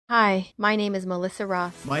Hi, my name is Melissa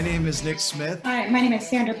Ross. My name is Nick Smith. Hi, my name is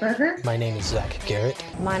Sandra Berger. My name is Zach Garrett.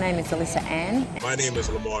 My name is Alyssa Ann. My name is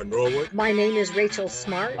Lamar Norwood. My name is Rachel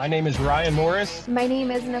Smart. My name is Ryan Morris. My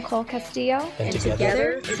name is Nicole Castillo. And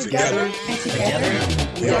together,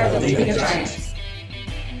 we are the League of Giants.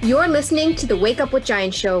 You're listening to the Wake Up with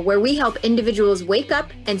Giants show, where we help individuals wake up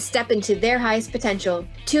and step into their highest potential.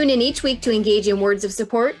 Tune in each week to engage in words of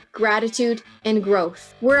support, gratitude, and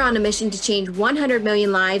growth. We're on a mission to change 100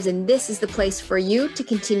 million lives, and this is the place for you to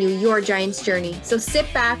continue your Giants journey. So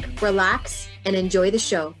sit back, relax, and enjoy the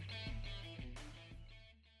show.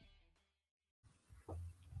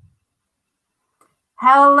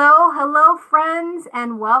 Hello, friends,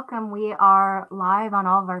 and welcome. We are live on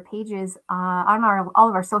all of our pages, all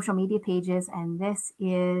of our social media pages, and this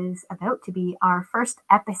is about to be our first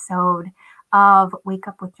episode of Wake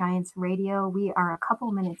Up with Giants Radio. We are a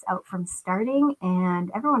couple minutes out from starting, and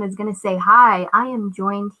everyone is going to say hi. I am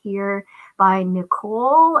joined here by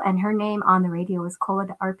Nicole, and her name on the radio is Cola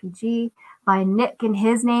to RPG. By Nick, and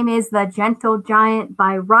his name is the Gentle Giant.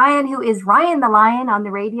 By Ryan, who is Ryan the Lion on the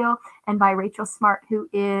radio. And by Rachel Smart, who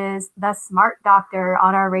is the Smart Doctor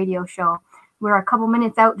on our radio show. We're a couple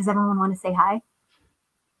minutes out. Does everyone want to say hi?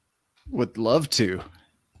 Would love to.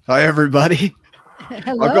 Hi, everybody.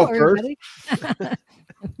 Hello, I'll go everybody. first.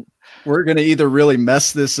 We're going to either really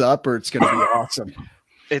mess this up or it's going to be awesome.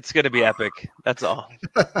 It's going to be epic. That's all.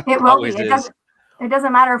 It will be. It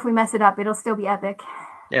doesn't matter if we mess it up. It'll still be epic.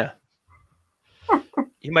 Yeah.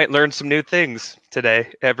 You might learn some new things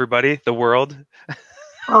today, everybody, the world.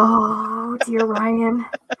 Oh, dear Ryan.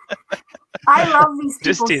 I love these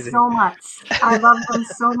people so much. I love them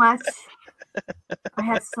so much. I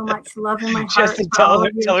have so much love in my heart. Just tell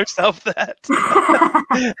herself that.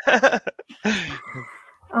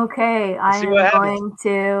 Okay, I am going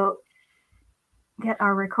to get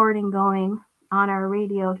our recording going on our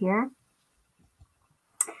radio here.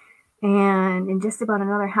 And in just about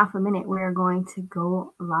another half a minute, we're going to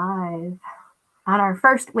go live on our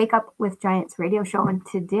first Wake Up with Giants radio show. And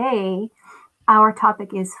today, our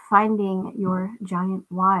topic is finding your giant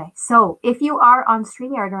why. So if you are on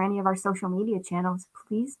StreamYard or any of our social media channels,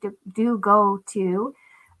 please do go to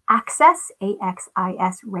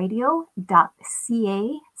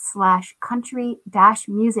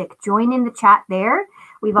accessradio.ca/country-music. Join in the chat there.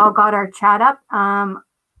 We've all got our chat up.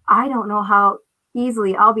 I don't know how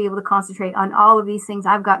easily I'll be able to concentrate on all of these things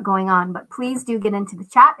I've got going on, but please do get into the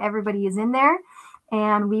chat. Everybody is in there,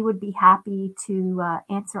 and we would be happy to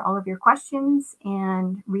answer all of your questions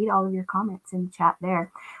and read all of your comments in the chat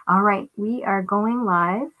there. All right, we are going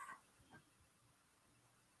live.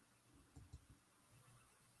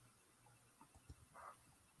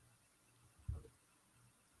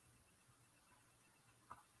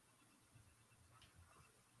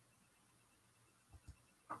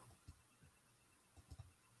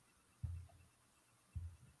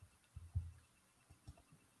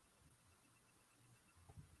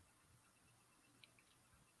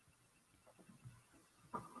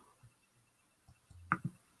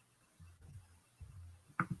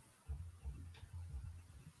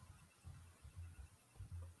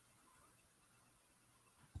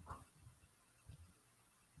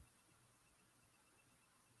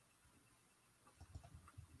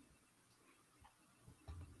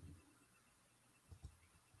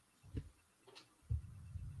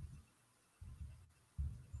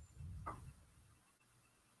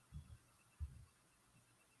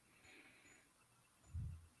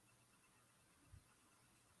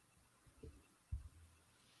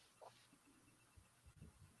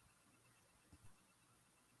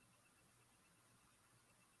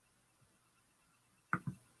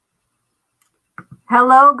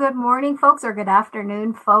 Hello, good morning, folks, or good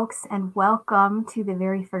afternoon, folks, and welcome to the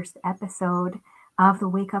very first episode of the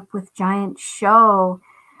Wake Up with Giants show.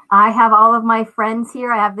 I have all of my friends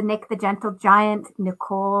here. I have the Nick, the Gentle Giant,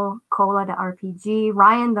 Nicole, Cola, the RPG,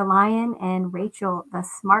 Ryan, the Lion, and Rachel, the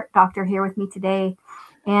Smart Doctor, here with me today.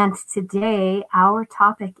 And today, our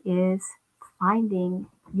topic is finding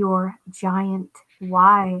your giant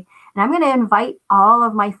why. And I'm going to invite all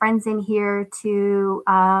of my friends in here to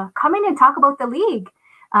come in and talk about the league.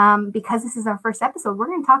 Because this is our first episode, we're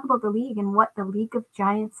going to talk about the league and what the League of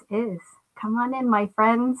Giants is. Come on in, my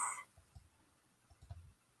friends.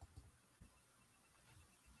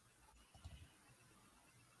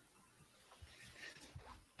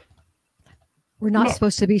 We're not Nick.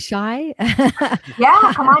 supposed to be shy.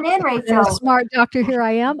 Yeah, come on in, Rachel. Smart doctor, here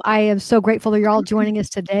I am. I am so grateful that you're all joining us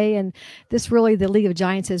today. And this really, the League of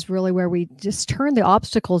Giants is really where we just turn the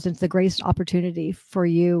obstacles into the greatest opportunity for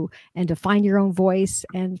you and to find your own voice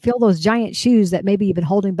and fill those giant shoes that maybe you've been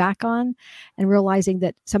holding back on, and realizing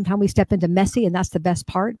that sometimes we step into messy, and that's the best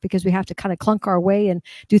part, because we have to kind of clunk our way and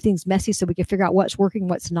do things messy so we can figure out what's working,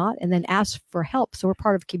 what's not, and then ask for help. So we're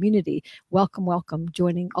part of community. Welcome, welcome,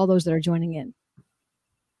 joining all those that are joining in.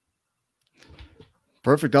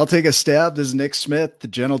 Perfect. I'll take a stab. This is Nick Smith, the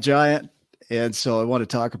Gentle Giant. And so I want to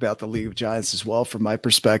talk about the League of Giants as well from my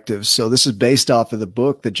perspective. So this is based off of the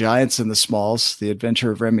book, The Giants and the Smalls, The Adventure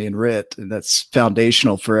of Remy and Rit. And that's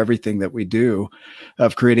foundational for everything that we do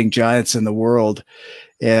of creating giants in the world.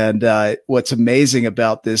 And what's amazing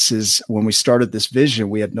about this is when we started this vision,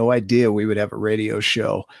 we had no idea we would have a radio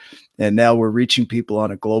show. And now we're reaching people on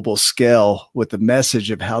a global scale with the message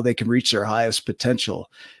of how they can reach their highest potential.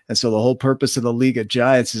 And so the whole purpose of the League of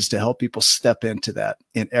Giants is to help people step into that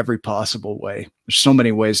in every possible way. There's so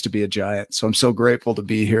many ways to be a giant. So I'm so grateful to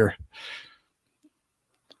be here.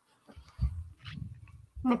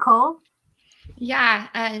 Nicole? Yeah,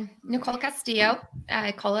 Nicole Castillo,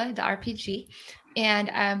 Cola, the RPG.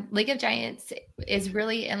 And League of Giants is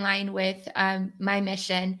really in line with my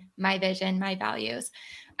mission, my vision, my values.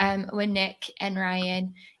 When Nick and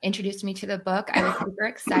Ryan introduced me to the book, I was super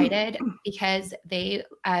excited because they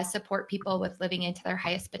support people with living into their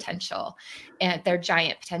highest potential and their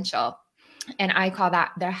giant potential. And I call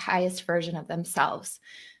that their highest version of themselves.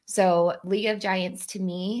 So League of Giants to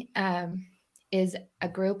me is a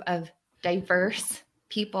group of diverse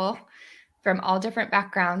people from all different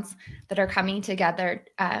backgrounds that are coming together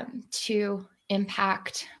to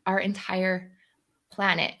impact our entire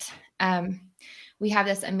planet. We have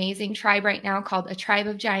this amazing tribe right now called A Tribe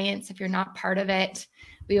of Giants. If you're not part of it,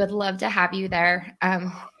 we would love to have you there.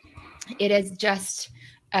 It is just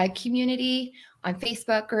a community on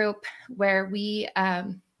Facebook group where we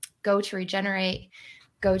go to regenerate,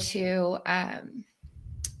 go to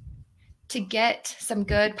get some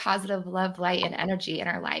good, positive love, light, and energy in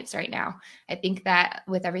our lives right now. I think that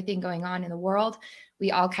with everything going on in the world,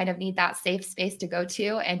 we all kind of need that safe space to go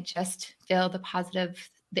to and just feel the positive.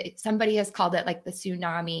 Somebody has called it like the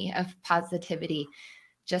tsunami of positivity,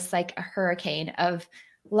 just like a hurricane of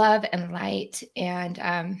love and light,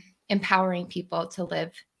 and empowering people to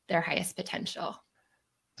live their highest potential.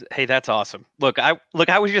 Hey, that's awesome. Look, I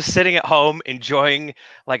was just sitting at home enjoying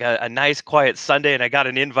like a nice quiet Sunday, and I got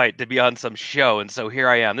an invite to be on some show. And so here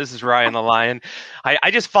I am. This is Ryan the Lion. I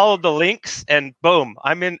just followed the links and boom,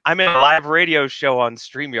 I'm in a live radio show on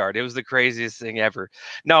StreamYard. It was the craziest thing ever.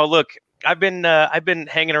 No, look, I've been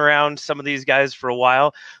hanging around some of these guys for a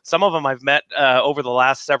while. Some of them I've met over the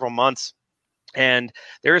last several months, and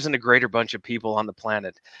there isn't a greater bunch of people on the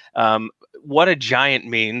planet. What a giant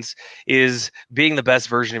means is being the best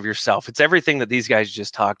version of yourself. It's everything that these guys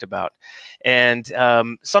just talked about. And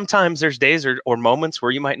sometimes there's days or moments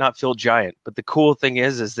where you might not feel giant, but the cool thing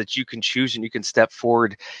is that you can choose and you can step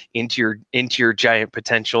forward into your giant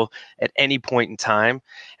potential at any point in time.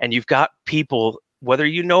 And you've got people, whether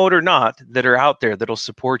you know it or not, that are out there that'll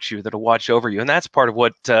support you, that'll watch over you. And that's part of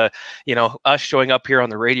what, us showing up here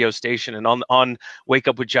on the radio station and on Wake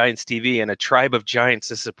Up with Giants TV and A Tribe of Giants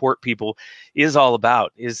to support people is all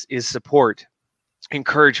about, is support,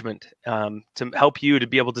 encouragement, to help you to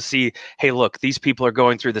be able to see, hey, look, these people are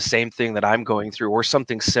going through the same thing that I'm going through or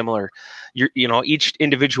something similar. Each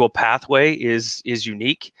individual pathway is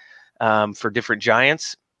unique for different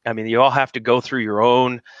giants. I mean, you all have to go through your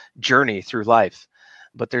own journey through life.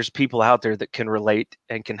 But there's people out there that can relate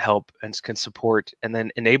and can help and can support and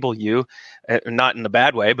then enable you, not in a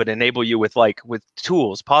bad way, but enable you with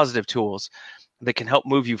tools, positive tools that can help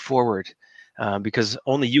move you forward, because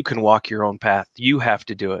only you can walk your own path. You have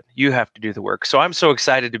to do it. You have to do the work. So I'm so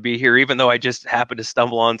excited to be here, even though I just happened to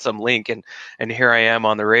stumble on some link and here I am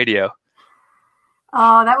on the radio.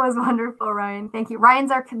 Oh, that was wonderful, Ryan. Thank you.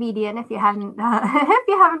 Ryan's our comedian. If you haven't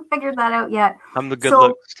figured that out yet, I'm the good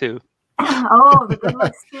looks too. Oh, the good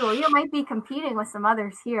looks too. Well, you might be competing with some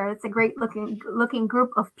others here. It's a great looking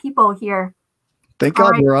group of people here. Thank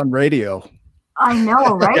God we're on radio. I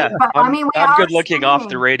know, right? Yeah, but I'm good looking streaming. off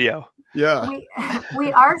the radio. Yeah.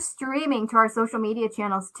 We are streaming to our social media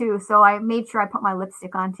channels too. So I made sure I put my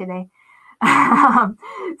lipstick on today.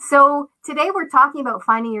 So today we're talking about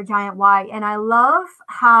finding your giant why, and I love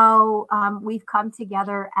how we've come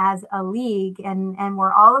together as a league, and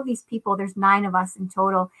we're all of these people. There's 9 of us in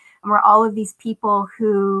total, and we're all of these people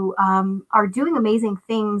who are doing amazing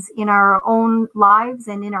things in our own lives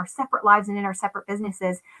and in our separate lives and in our separate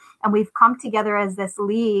businesses. And we've come together as this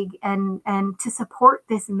league and to support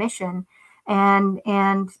this mission, and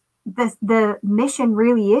the mission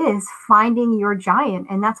really is finding your giant.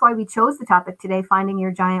 And that's why we chose the topic today, finding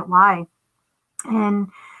your giant why. And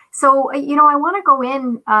so, I want to go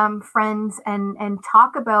in, friends, and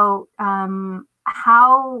talk about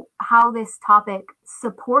how this topic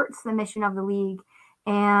supports the mission of the league,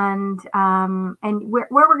 and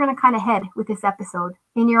where we're going to kind of head with this episode.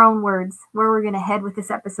 In your own words, where we're going to head with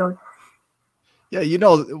this episode. Yeah,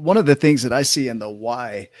 one of the things that I see in the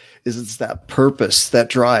why is it's that purpose, that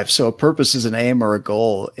drive. So a purpose is an aim or a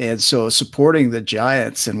goal. And so supporting the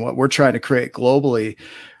giants and what we're trying to create globally,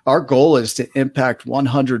 our goal is to impact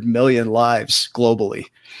 100 million lives globally.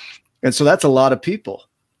 And so that's a lot of people.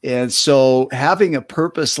 And so having a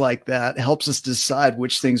purpose like that helps us decide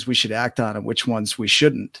which things we should act on and which ones we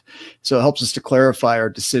shouldn't. So it helps us to clarify our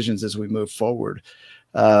decisions as we move forward.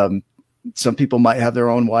 Some people might have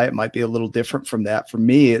their own why. It might be a little different from that. For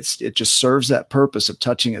me, it just serves that purpose of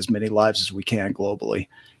touching as many lives as we can globally.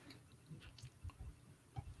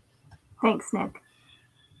 Thanks, Nick.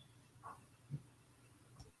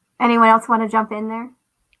 Anyone else want to jump in there?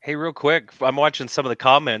 Hey, real quick, I'm watching some of the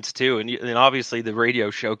comments too, and obviously the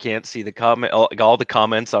radio show can't see the all the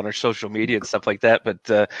comments on our social media and stuff like that.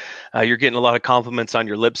 But you're getting a lot of compliments on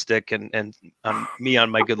your lipstick and on me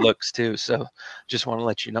on my good looks too. So just want to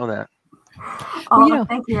let you know that. Oh, well,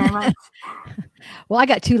 thank you very much. Well, I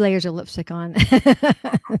got 2 layers of lipstick on.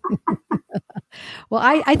 Well,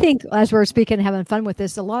 I think as we're speaking and having fun with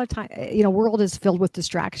this, a lot of time, world is filled with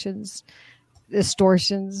distractions,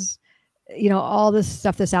 distortions, all this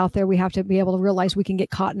stuff that's out there. We have to be able to realize we can get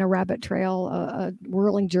caught in a rabbit trail, a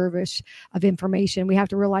whirling dervish of information. We have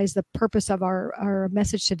to realize the purpose of our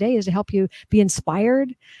message today is to help you be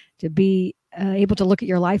inspired, to be able to look at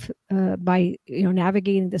your life by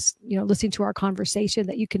navigating this, listening to our conversation,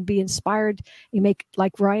 that you can be inspired. You make,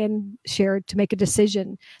 like Ryan shared, to make a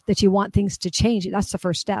decision that you want things to change. That's the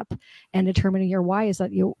first step. And determining your why is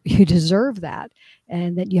that you deserve that,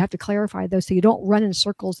 and that you have to clarify those so you don't run in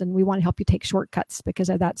circles. And we want to help you take shortcuts, because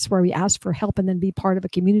that's where we ask for help, and then be part of a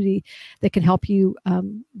community that can help you,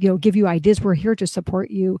 give you ideas. We're here to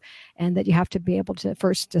support you, and that you have to be able to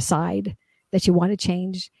first decide that you want to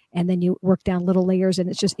change, and then you work down little layers, and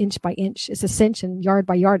it's just inch by inch. It's ascension, yard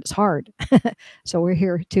by yard. It's hard. So we're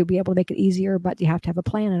here to be able to make it easier, but you have to have a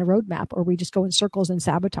plan and a roadmap, or we just go in circles and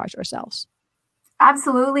sabotage ourselves.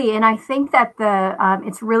 Absolutely. And I think that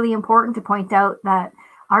it's really important to point out that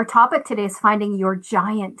our topic today is finding your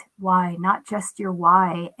giant why, not just your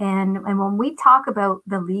why. And when we talk about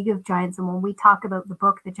the League of Giants, and when we talk about the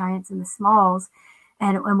book, The Giants and the Smalls,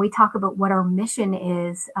 and when we talk about what our mission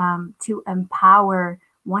is, to empower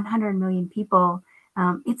 100 million people,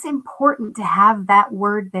 it's important to have that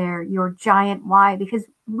word there, your giant why, because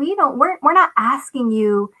we're not asking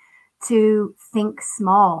you to think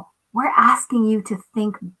small. We're asking you to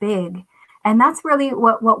think big. And that's really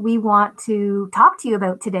what we want to talk to you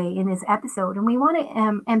about today in this episode. And we want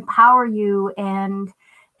to empower you and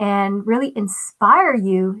really inspire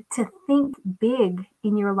you to think big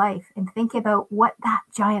in your life, and think about what that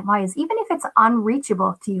giant why is. Even if it's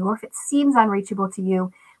unreachable to you, or if it seems unreachable to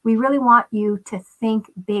you, we really want you to think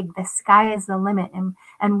big. The sky is the limit.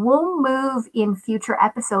 And we'll move in future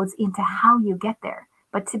episodes into how you get there.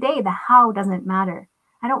 But today, the how doesn't matter.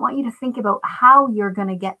 I don't want you to think about how you're going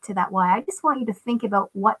to get to that why. I just want you to think about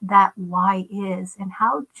what that why is and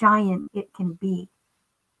how giant it can be.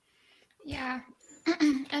 Yeah.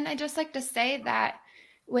 And I just like to say that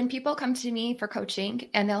when people come to me for coaching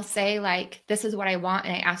and they'll say, like, this is what I want,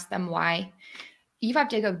 and I ask them why, you have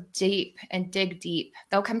to go deep and dig deep.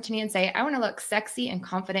 They'll come to me and say, I want to look sexy and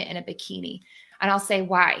confident in a bikini. And I'll say,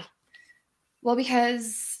 why? Well,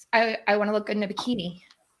 because I want to look good in a bikini.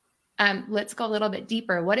 Let's go a little bit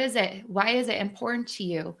deeper. What is it? Why is it important to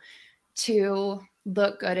you to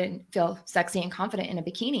look good and feel sexy and confident in a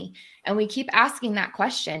bikini? And we keep asking that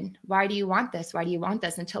question. Why do you want this? Why do you want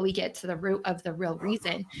this? Until we get to the root of the real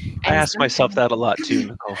reason. I ask myself that a lot too,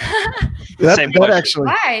 Nicole. Same question. Actually,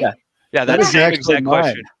 why? Yeah, that's the same exact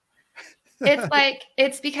question.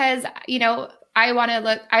 It's because, I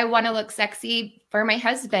want to look sexy for my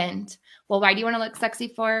husband. Well, why do you want to look sexy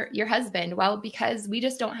for your husband? Well, because we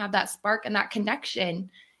just don't have that spark and that connection.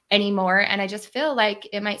 anymore. And I just feel like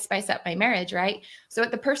it might spice up my marriage, right? So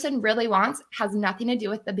what the person really wants has nothing to do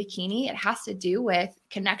with the bikini. It has to do with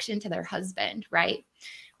connection to their husband, right?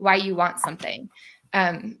 Why you want something.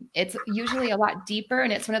 It's usually a lot deeper,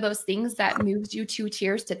 and it's one of those things that moves you to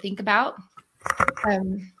tears to think about.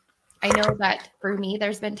 I know that for me,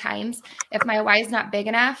 there's been times if my why is not big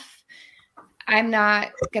enough, I'm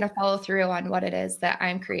not going to follow through on what it is that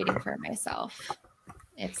I'm creating for myself.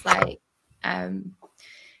 It's like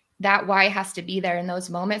that why has to be there in those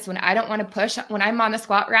moments when I don't want to push, when I'm on the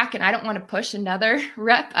squat rack and I don't want to push another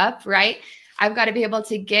rep up, right? I've got to be able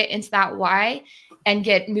to get into that why and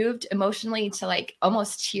get moved emotionally to like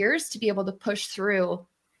almost tears to be able to push through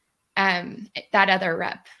that other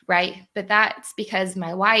rep, right? But that's because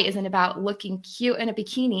my why isn't about looking cute in a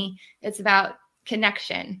bikini. It's about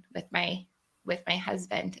connection with my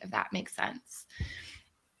husband, if that makes sense.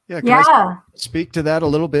 Yeah. Can I speak to that a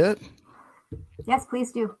little bit? Yes,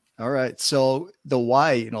 please do. All right. So the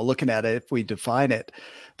why, looking at it, if we define it,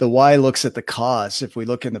 the why looks at the cause. If we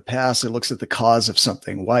look in the past, it looks at the cause of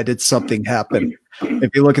something. Why did something happen?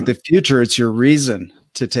 If you look at the future, it's your reason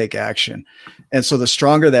to take action. And so the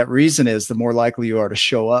stronger that reason is, the more likely you are to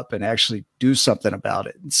show up and actually do something about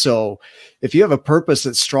it. So if you have a purpose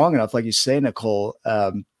that's strong enough, like you say, Nicole,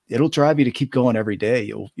 it'll drive you to keep going every day.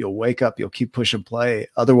 You'll wake up, you'll keep push and play.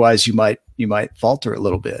 Otherwise you might falter a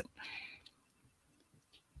little bit.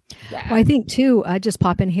 Well, I think too, I just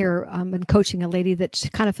pop in here. I'm coaching a lady that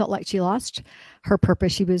kind of felt like she lost her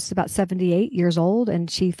purpose. She was about 78 years old and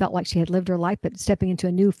she felt like she had lived her life, but stepping into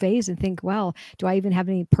a new phase and think, well, do I even have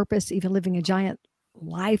any purpose, even living a giant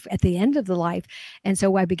life at the end of the life? And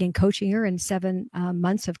so I began coaching her. In 7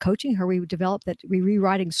 months of coaching her, we developed that we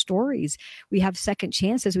rewriting stories. We have second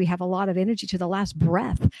chances. We have a lot of energy to the last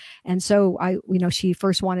breath. And so she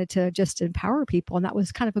first wanted to just empower people. And that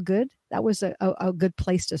was kind of a good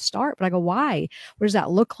place to start. But I go, why? What does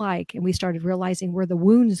that look like? And we started realizing where the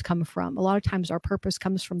wounds come from. A lot of times our purpose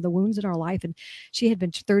comes from the wounds in our life. And she had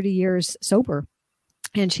been 30 years sober.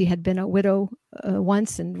 And she had been a widow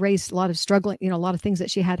once and raised a lot of struggling, a lot of things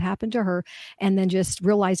that she had happened to her. And then just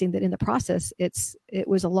realizing that in the process, it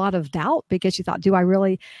was a lot of doubt because she thought, can I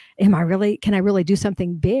really do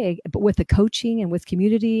something big? But with the coaching and with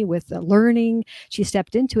community, with the learning, she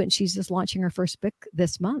stepped into it and she's just launching her first book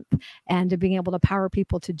this month, and to being able to empower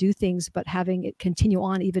people to do things, but having it continue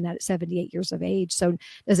on even at 78 years of age. So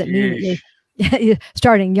does it mean that you're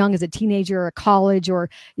starting young as a teenager or college or,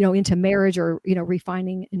 into marriage or,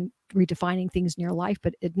 refining and redefining things in your life,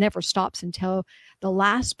 but it never stops until the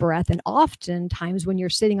last breath. And oftentimes when you're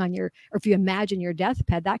sitting on or if you imagine your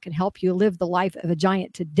deathbed, that can help you live the life of a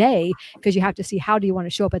giant today, because you have to see how do you want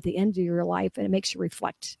to show up at the end of your life, and it makes you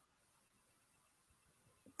reflect.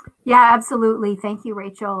 Yeah, absolutely. Thank you,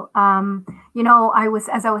 Rachel.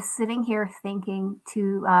 As I was sitting here thinking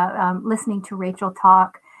listening to Rachel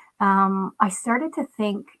talk, I started to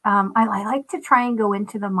think, I like to try and go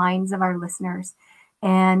into the minds of our listeners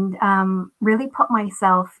and really put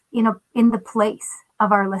myself in the place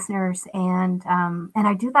of our listeners. And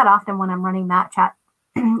I do that often when I'm running Mat Chat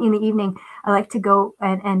in the evening. I like to go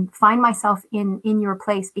and find myself in your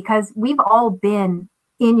place, because we've all been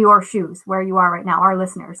in your shoes where you are right now, our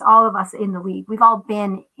listeners, all of us in the league. We've all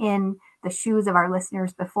been in the shoes of our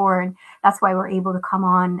listeners before. And that's why we're able to come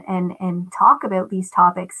on and talk about these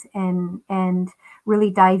topics and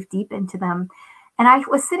really dive deep into them. And I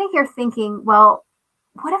was sitting here thinking, well,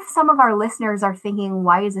 what if some of our listeners are thinking,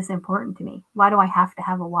 why is this important to me? Why do I have to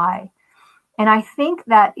have a why? And I think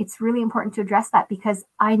that it's really important to address that, because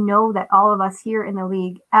I know that all of us here in the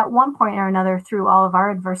league at one point or another, through all of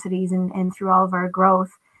our adversities and through all of our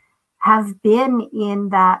growth, have been in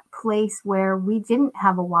that place where we didn't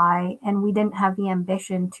have a why and we didn't have the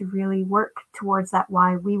ambition to really work towards that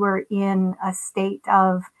why. We were in a state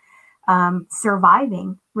of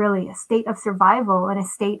surviving, really a state of survival and a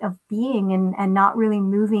state of being and not really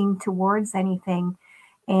moving towards anything.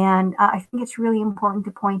 And I think it's really important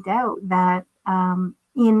to point out that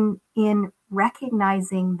in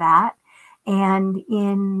recognizing that and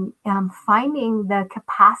in finding the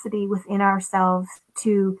capacity within ourselves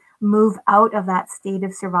to move out of that state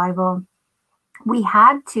of survival, we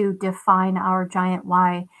had to define our giant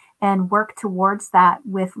why and work towards that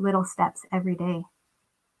with little steps every day.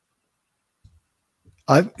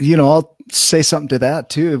 I'll say something to that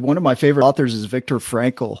too. One of my favorite authors is Viktor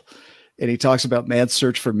Frankl, and he talks about man's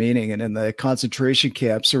search for meaning. And in the concentration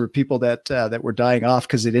camps, there were people that were dying off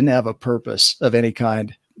because they didn't have a purpose of any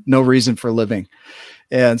kind, no reason for living.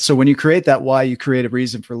 And so when you create that why, you create a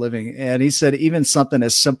reason for living. And he said even something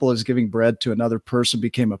as simple as giving bread to another person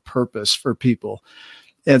became a purpose for people.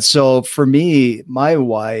 And so for me, my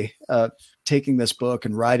why, taking this book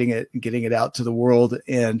and writing it and getting it out to the world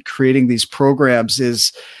and creating these programs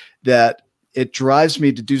is that it drives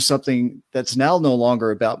me to do something that's now no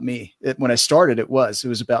longer about me. When I started, it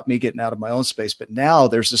was about me getting out of my own space. But now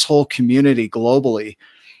there's this whole community globally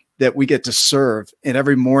that we get to serve. And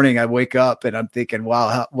every morning I wake up and I'm thinking,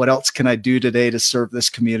 wow, what else can I do today to serve this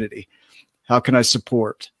community? How can I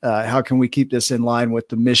support? How can we keep this in line with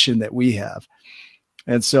the mission that we have?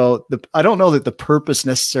 And so I don't know that the purpose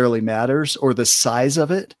necessarily matters or the size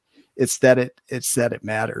of it. It's that it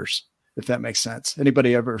matters, if that makes sense.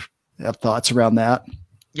 Anybody ever have thoughts around that?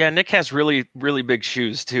 Yeah, Nick has really, really big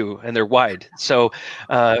shoes too, and they're wide. So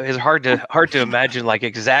it's hard to imagine like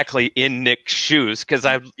exactly in Nick's shoes, because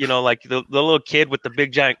like the little kid with the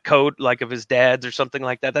big giant coat like of his dad's or something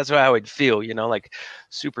like that. That's how I would feel, like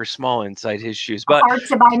super small inside his shoes. But hard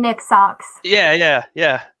to buy Nick socks. Yeah.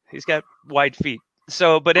 He's got wide feet.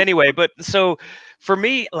 So, but anyway, so for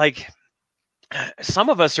me, like some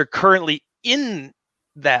of us are currently in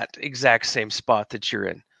that exact same spot that you're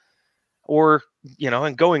in, or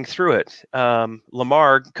and going through it.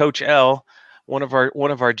 Lamar, Coach L, one of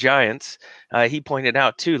our giants, he pointed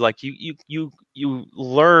out too, like you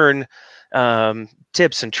learn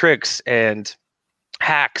tips and tricks and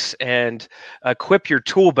hacks and equip your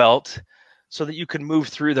tool belt so that you can move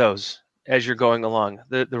through those as you're going along,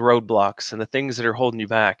 the roadblocks and the things that are holding you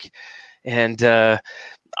back. And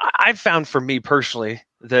I've found for me personally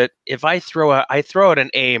that if I throw out an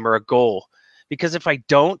aim or a goal, because if I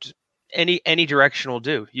don't, any direction will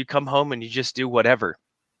do. You come home and you just do whatever,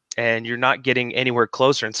 and you're not getting anywhere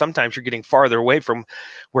closer. And sometimes you're getting farther away from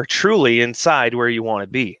where truly inside where you want to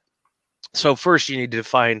be. So first you need to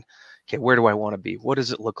define, okay, where do I want to be? What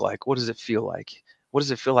does it look like? What does it feel like? What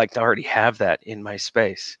does it feel like to already have that in my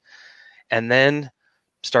space? And then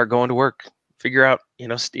start going to work. Figure out,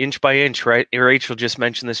 inch by inch, right? Rachel just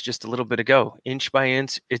mentioned this just a little bit ago. Inch by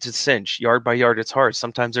inch, it's a cinch. Yard by yard, it's hard.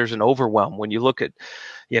 Sometimes there's an overwhelm when you look at,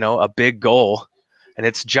 a big goal and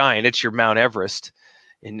it's giant. It's your Mount Everest.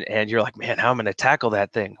 And you're like, man, how am I going to tackle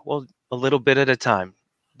that thing? Well, a little bit at a time.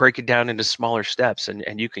 Break it down into smaller steps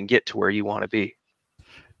and you can get to where you want to be.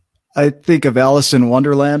 I think of Alice in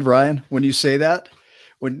Wonderland, Ryan, when you say that.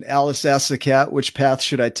 When Alice asks the cat, which path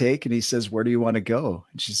should I take? And he says, where do you want to go?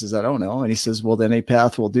 And she says, I don't know. And he says, well, then a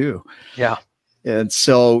path will do. Yeah. And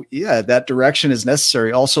so, yeah, that direction is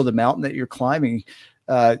necessary. Also, the mountain that you're climbing.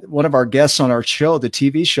 One of our guests on our show, the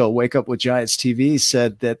TV show, Wake Up with Giants TV,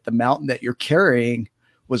 said that the mountain that you're carrying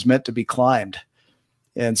was meant to be climbed.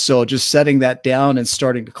 And so just setting that down and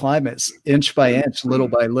starting to climb it inch by inch, little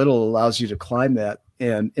by little, allows you to climb that.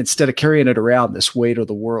 And instead of carrying it around, this weight of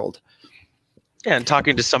the world. Yeah, and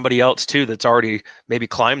talking to somebody else too that's already maybe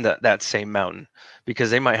climbed that same mountain, because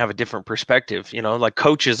they might have a different perspective. Like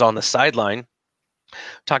coaches on the sideline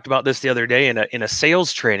talked about this the other day in a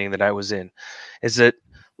sales training that I was in, is that,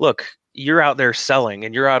 look, you're out there selling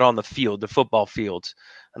and you're out on the field, the football field,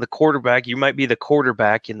 and the quarterback, you might be the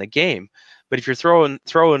quarterback in the game, but if you're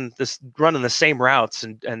running the same routes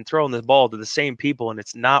and throwing the ball to the same people and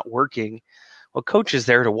it's not working, well, coach is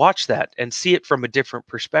there to watch that and see it from a different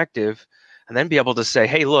perspective. And then be able to say,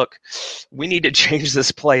 hey, look, we need to change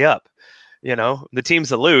this play up. The teams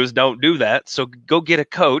that lose don't do that. So go get a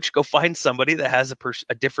coach, go find somebody that has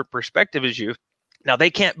a different perspective as you. Now, they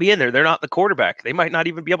can't be in there. They're not the quarterback. They might not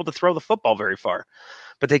even be able to throw the football very far,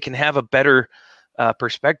 but they can have a better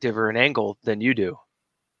perspective or an angle than you do.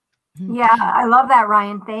 Yeah, I love that,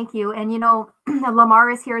 Ryan. Thank you. And, Lamar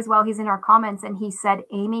is here as well. He's in our comments, and he said,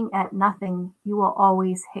 aiming at nothing, you will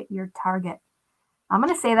always hit your target. I'm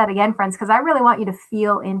going to say that again, friends, because I really want you to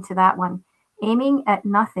feel into that one. Aiming at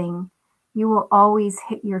nothing, you will always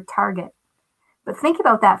hit your target. But think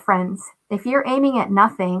about that, friends. If you're aiming at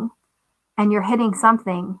nothing and you're hitting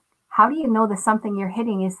something, how do you know the something you're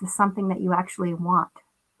hitting is the something that you actually want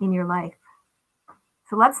in your life?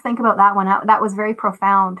 So let's think about that one. That was very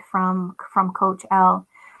profound from Coach L.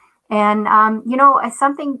 And,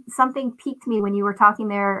 something piqued me when you were talking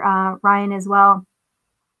there, Ryan, as well.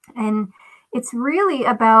 And it's really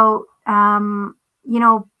about,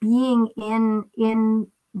 being in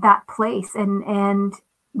that place and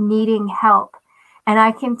needing help. And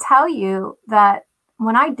I can tell you that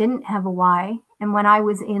when I didn't have a why and when I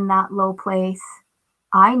was in that low place,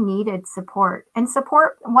 I needed support. And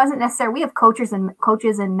support wasn't necessary. We have coaches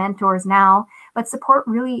and mentors now, but support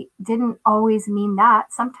really didn't always mean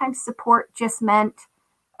that. Sometimes support just meant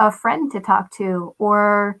a friend to talk to,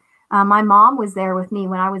 or my mom was there with me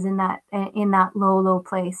when I was in that low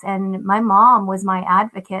place. And my mom was my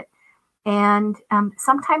advocate. And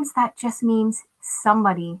sometimes that just means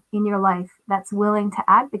somebody in your life that's willing to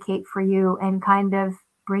advocate for you and kind of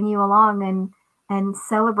bring you along and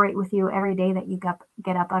celebrate with you every day that you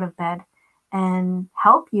get up out of bed, and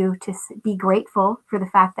help you to be grateful for the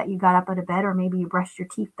fact that you got up out of bed, or maybe you brushed your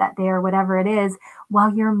teeth that day, or whatever it is,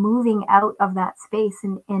 while you're moving out of that space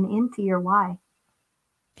and into your why.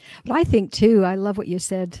 But I think too, I love what you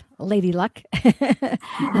said, Lady Luck,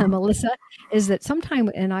 Melissa, is that sometime,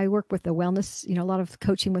 and I work with the wellness, a lot of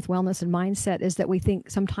coaching with wellness and mindset, is that we think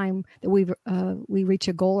sometime that we reach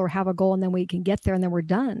a goal or have a goal and then we can get there and then we're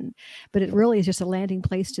done. But it really is just a landing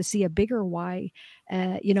place to see a bigger why,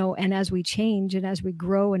 and as we change and as we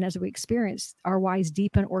grow and as we experience, our whys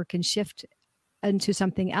deepen or can shift into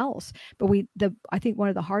something else. But I think one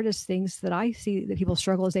of the hardest things that I see that people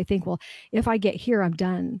struggle is they think, well, if I get here, I'm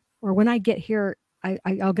done. Or when I get here, I'm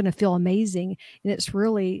going to feel amazing. And it's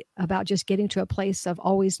really about just getting to a place of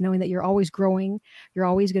always knowing that you're always growing. You're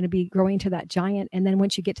always going to be growing to that giant. And then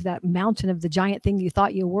once you get to that mountain of the giant thing you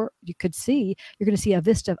thought you could see, you're going to see a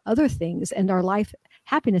vista of other things. And our life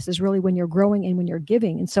happiness is really when you're growing and when you're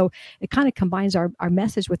giving. And so it kind of combines our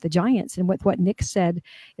message with the giants. And with what Nick said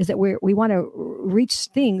is that we want to reach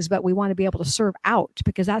things, but we want to be able to serve out,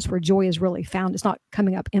 because that's where joy is really found. It's not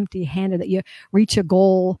coming up empty handed, that you reach a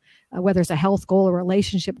goal, whether it's a health goal or a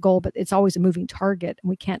relationship goal, but it's always a moving target. And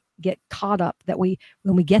we can't get caught up that when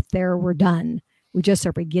we get there, we're done. We just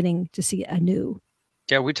are beginning to see anew.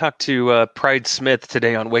 Yeah, we talked to Pride Smith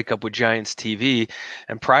today on Wake Up with Giants TV,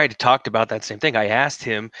 and Pride talked about that same thing. I asked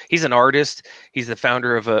him, he's an artist. He's the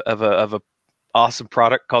founder of a awesome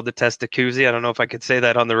product called the Testacuzzi. I don't know if I could say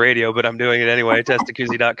that on the radio, but I'm doing it anyway.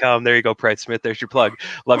 Testacuzzi.com. There you go, Pride Smith. There's your plug.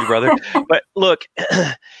 Love you, brother. But look,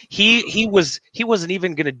 he wasn't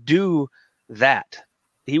even going to do that.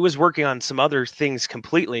 He was working on some other things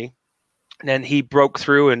completely. And then he broke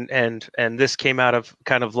through, and this came out of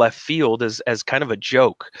kind of left field as kind of a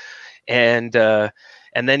joke. And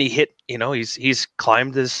then he hit, he's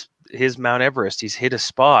climbed his Mount Everest. He's hit a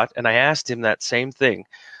spot. And I asked him that same thing.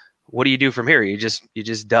 What do you do from here? You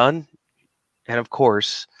just done? And of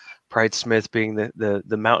course, Pride Smith, being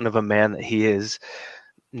the mountain of a man that he is,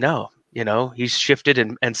 no, he's shifted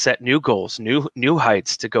and set new goals, new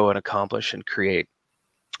heights to go and accomplish and create.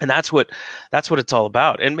 And that's what it's all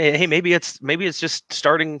about. And hey, maybe it's just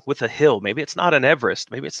starting with a hill. Maybe it's not an Everest.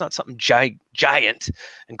 Maybe it's not something giant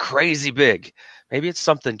and crazy big. Maybe it's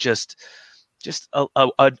something just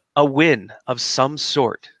a win of some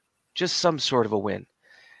sort, just some sort of a win.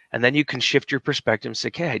 And then you can shift your perspective and say,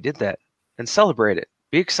 okay, I did that, and celebrate it.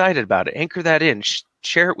 Be excited about it. Anchor that in.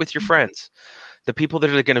 Share it with your friends, the people that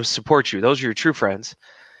are going to support you. Those are your true friends.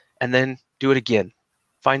 And then do it again.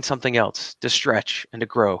 Find something else to stretch and to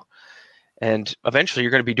grow. And eventually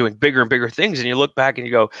you're going to be doing bigger and bigger things. And you look back and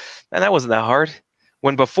you go, man, that wasn't that hard.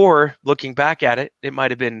 When before, looking back at it, it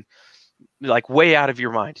might have been like way out of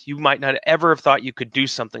your mind. You might not ever have thought you could do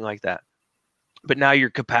something like that. But now your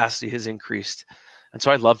capacity has increased. And so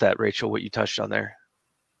I love that, Rachel, what you touched on there.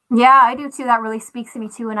 Yeah, I do too. That really speaks to me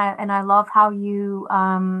too. And I love how you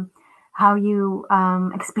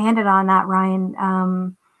expanded on that,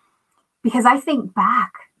 Ryan. Because I think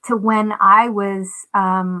back to when I was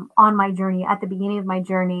on my journey, at the beginning of my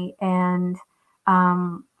journey. And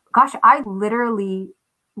I literally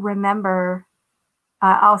remember,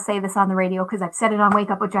 I'll say this on the radio because I've said it on Wake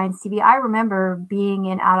Up with Giants TV. I remember being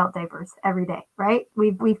in adult diapers every day, right?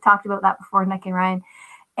 We've talked about that before, Nick and Ryan.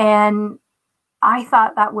 And I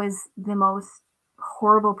thought that was the most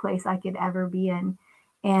horrible place I could ever be in.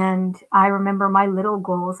 And I remember my little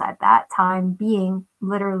goals at that time being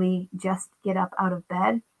literally just get up out of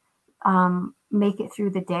bed, make it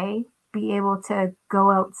through the day, be able to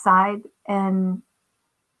go outside and,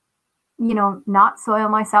 not soil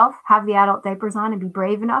myself, have the adult diapers on and be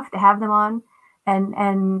brave enough to have them on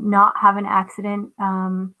and not have an accident,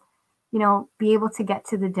 be able to get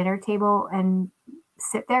to the dinner table and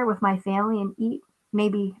sit there with my family and eat,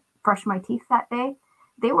 maybe brush my teeth that day.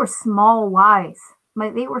 They were small whys.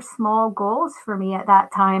 They were small goals for me at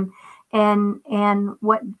that time. And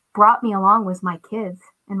what brought me along was my kids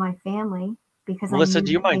and my family, because Melissa,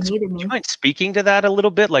 do you mind speaking to that a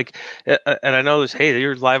little bit? Like, and I know hey,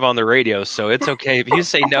 you're live on the radio, so it's okay. If you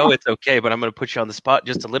say no, it's okay, but I'm going to put you on the spot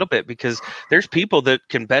just a little bit, because there's people that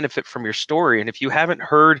can benefit from your story. And if you haven't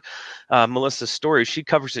heard Melissa's story, she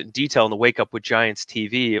covers it in detail in the Wake Up with Giants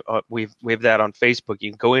TV. We have that on Facebook.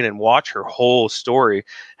 You can go in and watch her whole story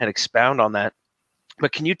and expound on that.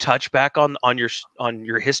 But can you touch back on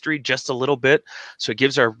your history just a little bit, so it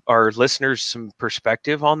gives our listeners some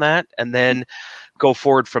perspective on that, and then go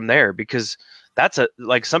forward from there? Because that's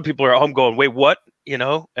like some people are home going, wait, what?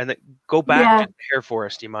 and then go back to here for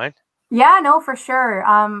us. Do you mind? Yeah, no, for sure.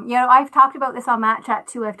 I've talked about this on Matt Chat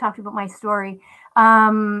too. I've talked about my story.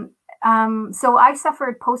 So I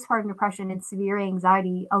suffered postpartum depression and severe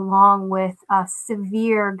anxiety along with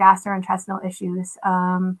severe gastrointestinal issues.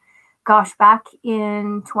 Back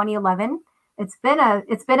in 2011. It's been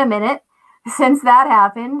a minute since that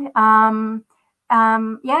happened. And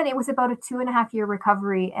it was about a 2.5-year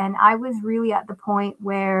recovery. And I was really at the point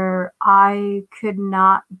where I could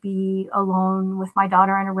not be alone with my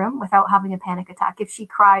daughter in a room without having a panic attack. If she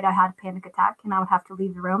cried, I had a panic attack and I would have to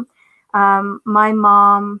leave the room. My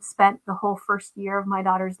mom spent the whole first year of my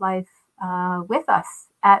daughter's life with us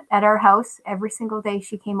at our house. Every single day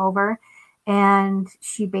she came over and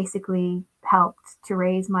she basically helped to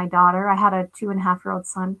raise my daughter. I had a 2.5-year-old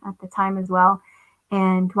son at the time as well.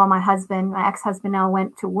 And while my ex-husband now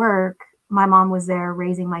went to work, my mom was there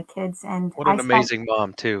raising my kids. And what an amazing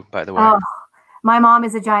mom too, by the way. Oh, my mom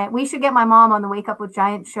is a giant. We should get my mom on the Wake Up with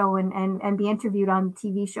Giants show and be interviewed on the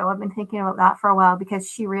TV show. I've been thinking about that for a while because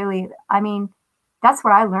she really, that's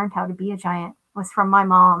where I learned how to be a giant was from my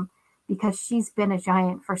mom because she's been a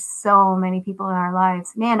giant for so many people in our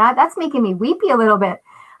lives. Man, that's making me weepy a little bit.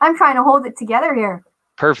 I'm trying to hold it together here.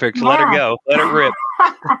 Perfect. Yeah. Let her go. Let it rip.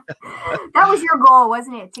 That was your goal,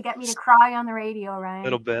 wasn't it? To get me to cry on the radio, right? A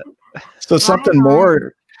little bit. So something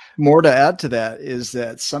more to add to that is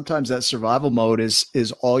that sometimes that survival mode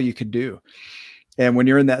is all you can do. And when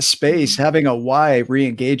you're in that space, having a why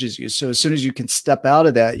re-engages you. So as soon as you can step out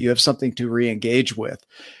of that, you have something to re-engage with.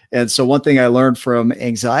 And so one thing I learned from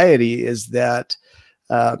anxiety is that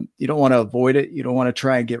you don't want to avoid it. You don't want to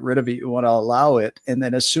try and get rid of it. You want to allow it. And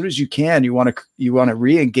then as soon as you can, you want to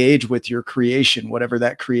re-engage with your creation, whatever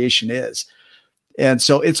that creation is. And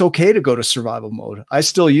so it's okay to go to survival mode. I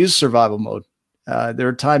still use survival mode. There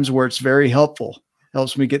are times where it's very helpful. It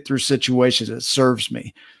helps me get through situations. It serves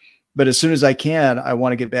me. But as soon as I can, I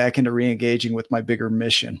want to get back into re-engaging with my bigger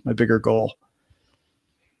mission, my bigger goal.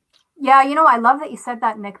 Yeah, I love that you said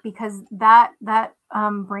that, Nick, because that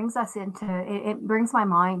brings us into it brings my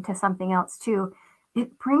mind to something else too.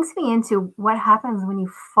 It brings me into what happens when you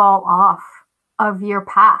fall off of your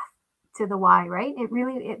path to the why, right? And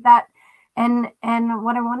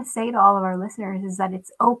what I want to say to all of our listeners is that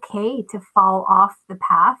it's okay to fall off the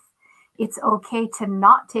path. It's okay to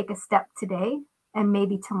not take a step today. And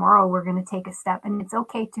maybe tomorrow we're going to take a step, and it's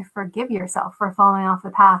okay to forgive yourself for falling off the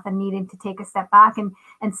path and needing to take a step back and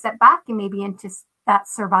step back and maybe into that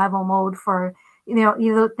survival mode for,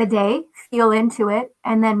 the day, feel into it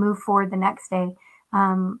and then move forward the next day.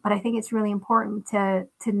 But I think it's really important to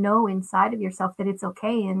know inside of yourself that it's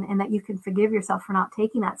okay and that you can forgive yourself for not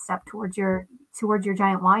taking that step towards your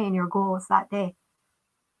giant why and your goals that day.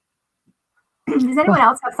 Does anyone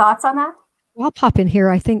else have thoughts on that? Well, I'll pop in here.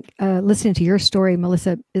 I think listening to your story,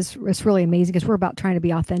 Melissa, is really amazing because we're about trying to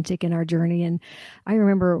be authentic in our journey. And I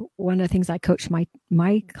remember one of the things I coach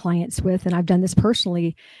my clients with, and I've done this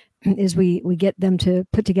personally, is we get them to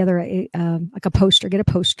put together a poster, get a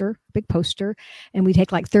poster, big poster, and we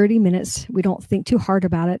take like 30 minutes. We don't think too hard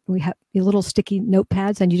about it. We have little sticky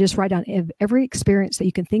notepads, and you just write down every experience that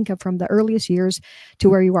you can think of from the earliest years to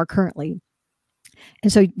where you are currently.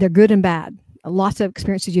 And so they're good and bad. Lots of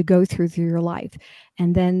experiences you go through your life.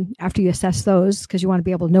 And then after you assess those, because you want to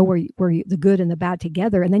be able to know where the good and the bad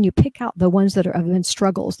together, and then you pick out the ones that have been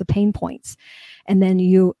struggles, the pain points. And then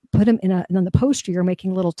you put them and on the poster, you're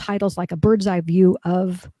making little titles like a bird's eye view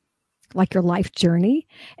of like your life journey.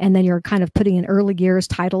 And then you're kind of putting in early years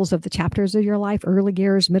titles of the chapters of your life, early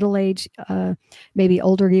years, middle age, maybe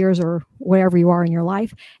older years or wherever you are in your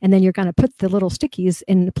life. And then you're going to put the little stickies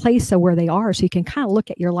in place of where they are. So you can kind of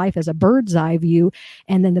look at your life as a bird's eye view.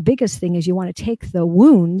 And then the biggest thing is you want to take the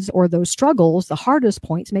wounds or those struggles, the hardest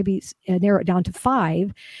points, maybe narrow it down to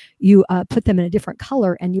 5. You put them in a different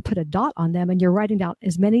color and you put a dot on them and you're writing down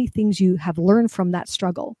as many things you have learned from that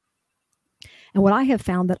struggle. And what I have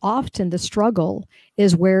found that often the struggle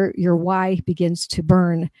is where your why begins to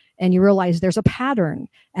burn and you realize there's a pattern.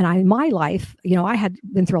 And in my life, I had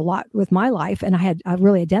been through a lot with my life and I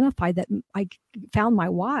really identified that I found my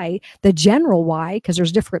why, the general why, because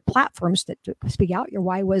there's different platforms that speak out. Your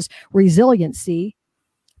why was resiliency,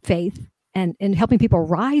 faith, and helping people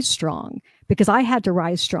rise strong because I had to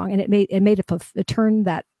rise strong. And it made a turn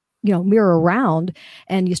that mirror around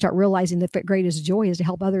and you start realizing that the greatest joy is to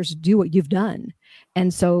help others do what you've done.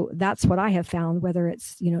 And so that's what I have found, whether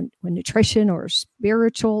it's, when nutrition or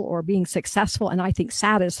spiritual or being successful. And I think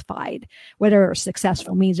satisfied, whatever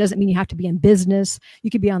successful means, doesn't mean you have to be in business.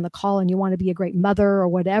 You could be on the call and you want to be a great mother or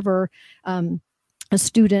whatever, a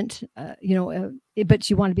student, but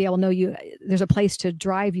you want to be able to know there's a place to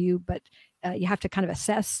drive you, but you have to kind of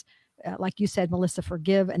assess, like you said, Melissa,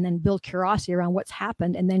 forgive, and then build curiosity around what's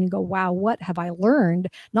happened. And then you go, wow, what have I learned?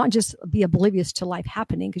 Not just be oblivious to life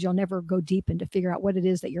happening, because you'll never go deep into figure out what it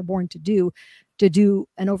is that you're born to do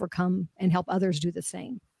and overcome and help others do the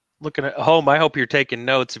same. Looking at home, I hope you're taking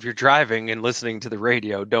notes. If you're driving and listening to the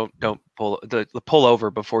radio, don't pull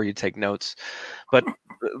over before you take notes. But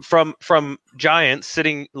from Giants,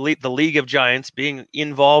 the League of Giants, being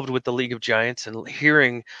involved with the League of Giants and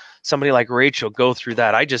hearing somebody like Rachel go through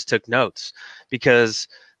that, I just took notes because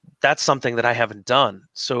that's something that I haven't done.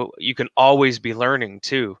 So you can always be learning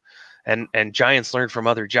too. And Giants learn from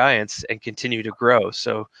other Giants and continue to grow.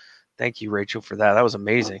 So thank you, Rachel, for that. That was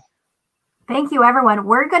amazing. Thank you, everyone.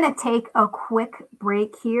 We're going to take a quick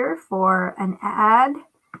break here for an ad,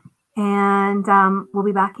 and we'll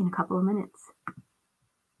be back in a couple of minutes.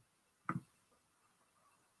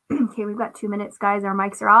 Okay, we've got 2 minutes, guys. Our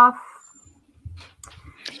mics are off.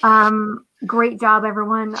 Great job,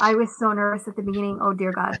 everyone. I was so nervous at the beginning. Oh,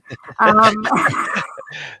 dear God.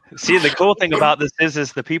 See, the cool thing about this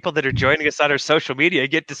is the people that are joining us on our social media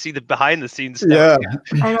get to see the behind the scenes stuff.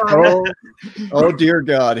 Yeah. I know, right? Oh, dear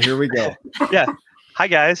God. Here we go. Yeah. Hi,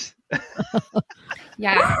 guys.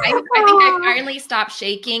 Yeah. I think I finally stopped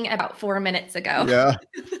shaking about 4 minutes ago. Yeah.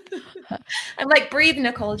 I'm like, breathe,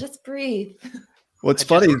 Nicole. Just breathe. What's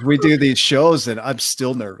funny is we do these shows and I'm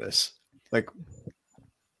still nervous. Like,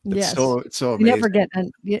 it's so amazing. You never get,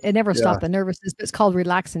 it never stops the nervousness, but it's called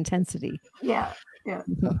relaxed intensity. Yeah. Yeah.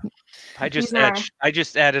 I just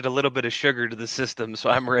added a little bit of sugar to the system,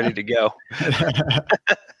 so I'm ready to go.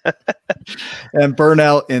 And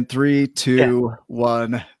burnout in 3, 2,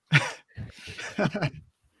 1.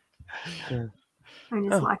 I'm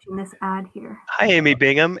just watching this ad here. Hi, Amy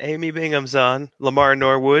Bingham. Amy Bingham's on. Lamar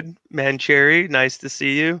Norwood, Mancherry, nice to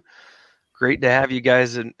see you. Great to have you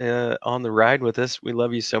guys on the ride with us. We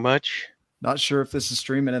love you so much. Not sure if this is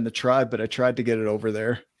streaming in the tribe, but I tried to get it over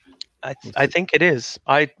there. I think it is.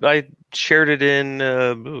 I shared it in.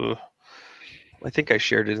 I think I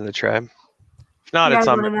shared it in the tribe. If not, it's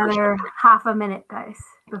on another half a minute, guys.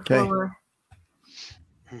 Before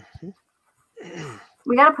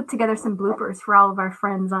we got to put together some bloopers for all of our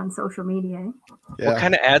friends on social media. Yeah. What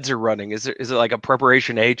kind of ads are running? Is it like a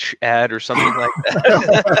Preparation H ad or something like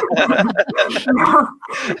that? No,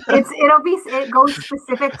 it goes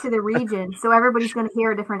specific to the region, so everybody's going to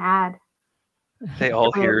hear a different ad. They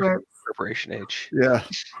all hear Preparation H. Yeah.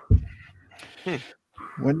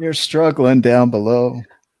 When you're struggling down below.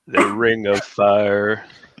 The ring of fire.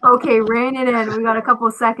 Okay, rein it in. We got a couple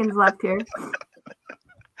of seconds left here.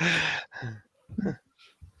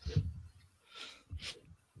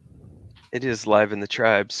 It is live in the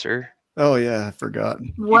tribe, sir. Oh, yeah. I forgot.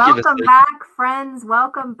 Welcome back, friends.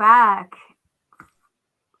 Welcome back.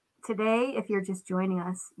 Today, if you're just joining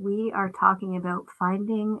us, we are talking about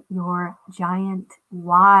finding your giant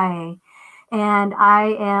why. And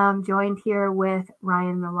I am joined here with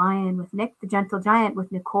Ryan the Lion, with Nick the Gentle Giant,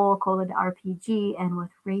 with Nicole Cola the RPG, and with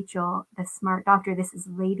Rachel the Smart Doctor. This is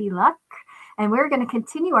Lady Luck. And we're going to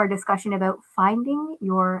continue our discussion about finding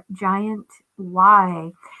your giant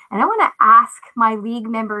why. And I want to ask my league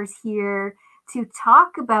members here to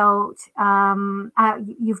talk about,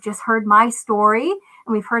 you've just heard my story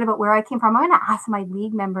and we've heard about where I came from. I'm going to ask my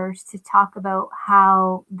league members to talk about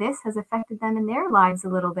how this has affected them in their lives a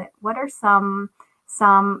little bit. What are some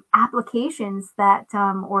applications that,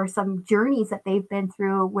 or some journeys that they've been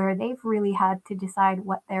through where they've really had to decide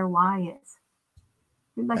what their why is?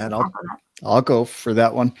 We'd like to talk on that. I'll go for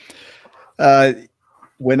that one.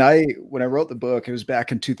 When I wrote the book, it was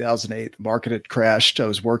back in 2008. The market had crashed. I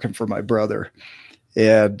was working for my brother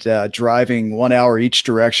and driving 1 hour each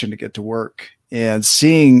direction to get to work and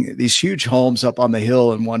seeing these huge homes up on the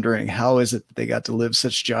hill and wondering how is it that they got to live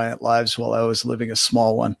such giant lives while I was living a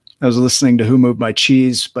small one. I was listening to Who Moved My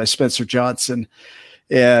Cheese by Spencer Johnson.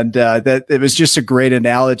 And that it was just a great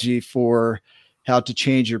analogy for how to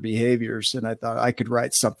change your behaviors. And I thought I could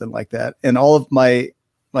write something like that. And all of my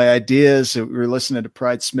ideas, we were listening to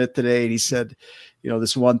Pride Smith today, and he said,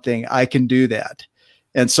 this one thing, I can do that.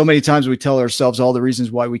 And so many times we tell ourselves all the reasons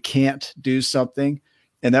why we can't do something.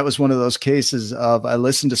 And that was one of those cases of, I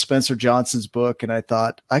listened to Spencer Johnson's book and I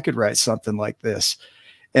thought I could write something like this.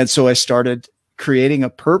 And so I started creating a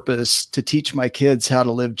purpose to teach my kids how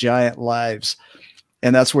to live giant lives.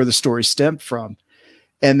 And that's where the story stemmed from.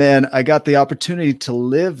 And then I got the opportunity to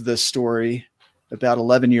live the story about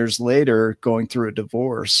 11 years later, going through a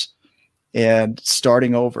divorce and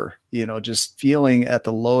starting over, just feeling at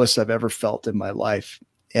the lowest I've ever felt in my life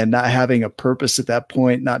and not having a purpose at that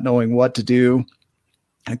point, not knowing what to do.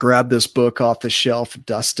 I grabbed this book off the shelf,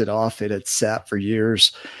 dusted off. It had sat for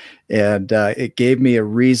years And it gave me a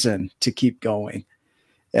reason to keep going.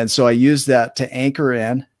 And so I used that to anchor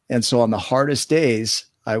in. And so on the hardest days,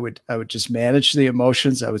 I would just manage the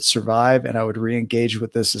emotions, I would survive, and I would re-engage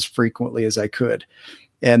with this as frequently as I could.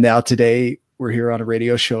 And now today we're here on a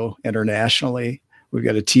radio show internationally. We've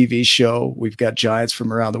got a TV show. We've got giants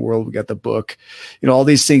from around the world. We've got the book. All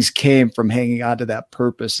these things came from hanging on to that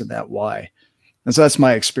purpose and that why. And so that's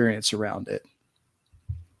my experience around it.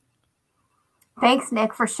 Thanks,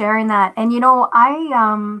 Nick, for sharing that. And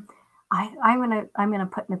I'm gonna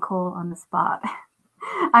put Nicole on the spot.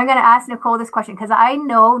 I'm gonna ask Nicole this question because I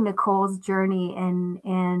know Nicole's journey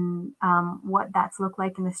and what that's looked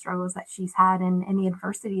like and the struggles that she's had and the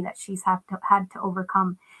adversity that she's had to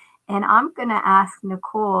overcome. And I'm gonna ask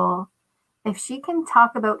Nicole if she can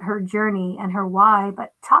talk about her journey and her why,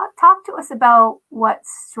 but talk to us about what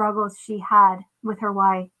struggles she had with her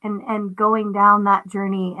why and going down that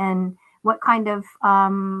journey and what kind of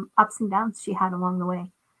ups and downs she had along the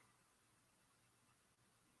way.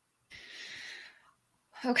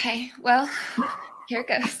 Okay, well, here it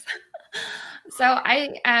goes. So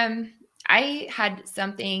I had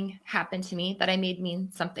something happen to me that I made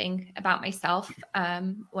mean something about myself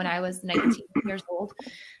when I was 19 years old.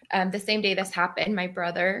 The same day this happened, my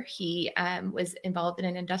brother, he was involved in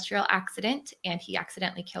an industrial accident and he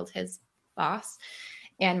accidentally killed his boss.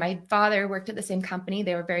 And my father worked at the same company.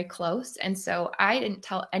 They were very close. And so I didn't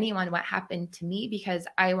tell anyone what happened to me because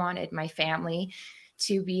I wanted my family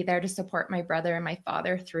to be there to support my brother and my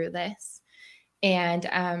father through this. And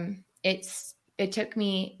it took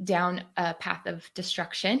me down a path of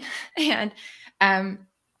destruction. And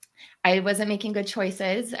I wasn't making good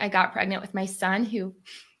choices. I got pregnant with my son, who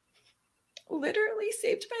literally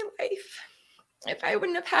saved my life. If I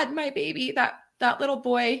wouldn't have had my baby, that little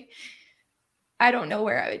boy, I don't know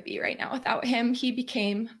where I would be right now without him. He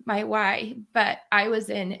became my why, but I was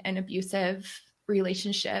in an abusive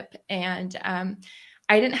relationship and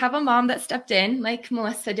I didn't have a mom that stepped in like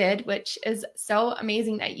Melissa did, which is so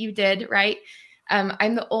amazing that you did, right?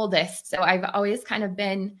 I'm the oldest, so I've always kind of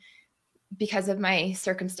been, because of my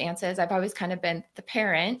circumstances, I've always kind of been the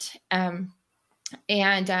parent. I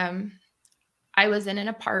was in an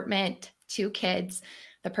apartment, 2 kids.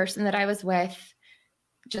 The person that I was with,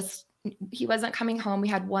 he wasn't coming home. We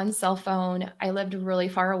had 1 cell phone. I lived really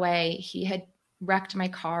far away. He had wrecked my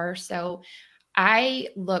car. So I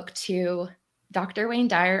looked to Dr. Wayne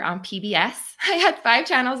Dyer on PBS. I had 5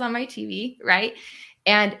 channels on my TV, right?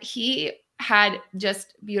 And he had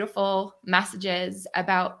just beautiful messages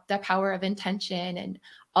about the power of intention and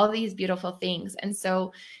all these beautiful things. And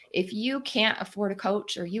so if you can't afford a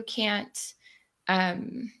coach or you can't,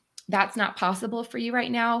 that's not possible for you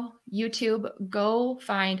right now, YouTube, go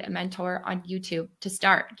find a mentor on YouTube to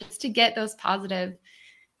start, just to get those positive,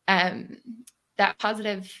 that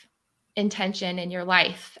positive intention in your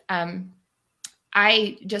life.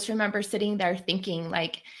 I just remember sitting there thinking,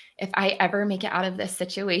 like, if I ever make it out of this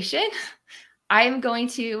situation, I am going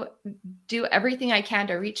to do everything I can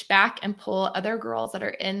to reach back and pull other girls that are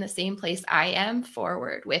in the same place I am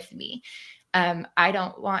forward with me. I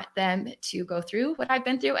don't want them to go through what I've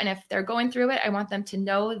been through. And if they're going through it, I want them to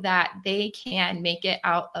know that they can make it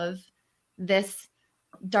out of this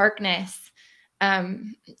darkness. I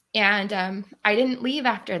didn't leave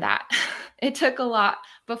after that. It took a lot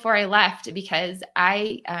before I left because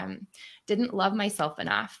I didn't love myself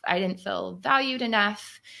enough. I didn't feel valued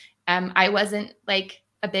enough. I wasn't like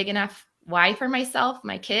a big enough why for myself.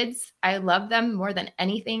 My kids, I love them more than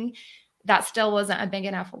anything. That still wasn't a big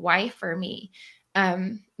enough why for me.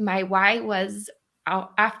 My why was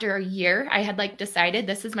after a year, I had decided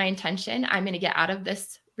this is my intention. I'm going to get out of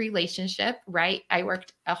this relationship, right? I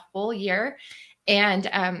worked a whole year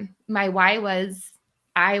and my why was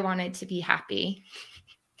I wanted to be happy.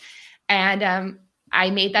 And I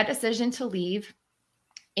made that decision to leave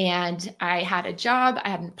and I had a job, I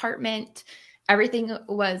had an apartment, everything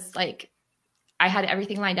was I had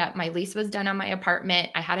everything lined up. My lease was done on my apartment.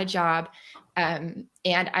 I had a job and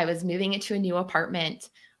I was moving into a new apartment.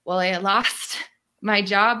 Well, I lost my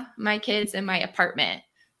job, my kids, and my apartment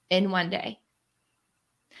in one day.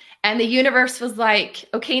 And the universe was like,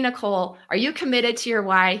 okay, Nicole, are you committed to your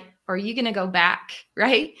why or are you going to go back?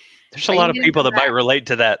 Right? There's a lot of people that might relate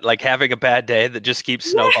to that, like having a bad day that just keeps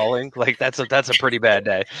snowballing. That's a pretty bad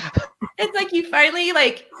day. It's like you finally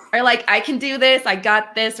are like, I can do this. I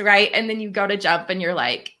got this, right? And then you go to jump and you're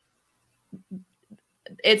like,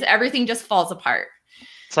 everything just falls apart.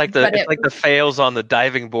 It's like the fails on the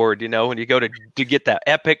diving board, when you go to get that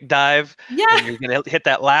epic dive. Yeah. And you're going to hit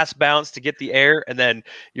that last bounce to get the air and then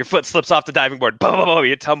your foot slips off the diving board. Boom, boom, boom,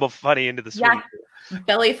 you tumble funny into the swimming pool.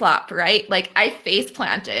 belly flop, right? Like I face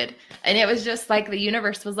planted, and it was just like the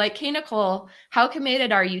universe was like, hey, Nicole, how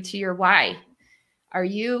committed are you to your why? Are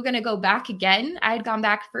you going to go back again? I had gone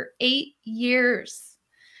back for 8 years,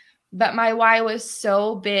 but my why was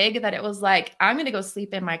so big that it was like, I'm going to go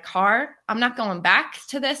sleep in my car. I'm not going back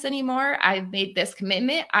to this anymore. I've made this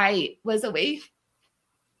commitment. I was away.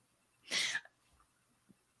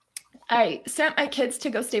 I sent my kids to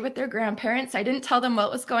go stay with their grandparents. I didn't tell them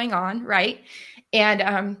what was going on, right?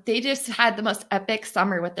 And they just had the most epic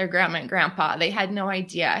summer with their grandma and grandpa. They had no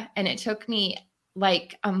idea. And it took me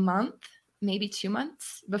like a month, maybe 2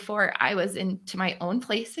 months before I was into my own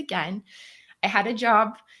place again. I had a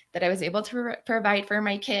job that I was able to provide for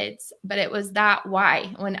my kids, but it was that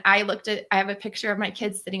why. When I looked at, I have a picture of my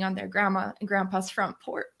kids sitting on their grandma and grandpa's front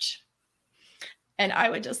porch. And I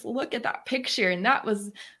would just look at that picture, and that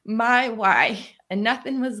was my why. And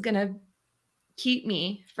nothing was going to keep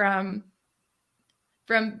me from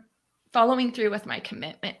following through with my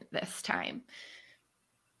commitment this time.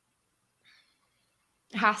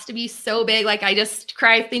 It has to be so big. Like I just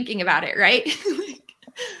cry thinking about it, right?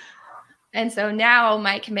 And so now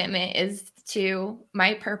my commitment is to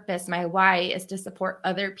my purpose. My why is to support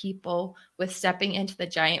other people with stepping into the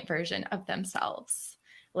giant version of themselves.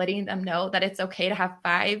 Letting them know that it's okay to have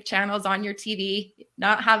 5 channels on your TV,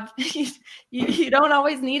 not have, you don't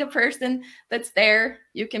always need a person that's there.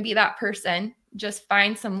 You can be that person. Just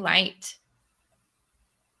find some light.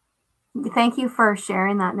 Thank you for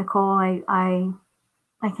sharing that, Nicole. I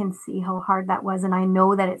can see how hard that was. And I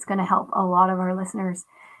know that it's going to help a lot of our listeners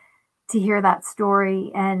to hear that story.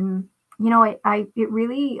 And, you know, it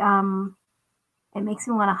really, it makes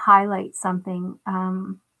me want to highlight something.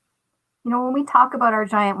 You know, when we talk about our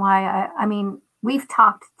giant why, I mean, we've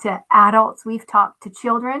talked to adults, we've talked to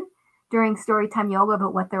children during Storytime Yoga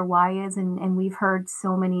about what their why is. And we've heard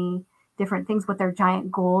so many different things, what their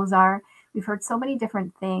giant goals are. We've heard so many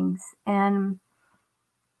different things. And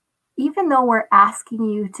even though we're asking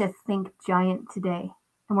you to think giant today,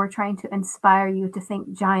 and we're trying to inspire you to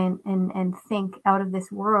think giant and think out of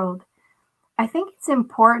this world, I think it's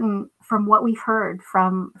important from what we've heard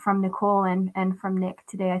from Nicole and from Nick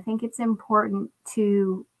today. I think it's important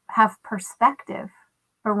to have perspective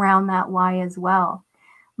around that why as well.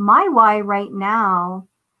 My why right now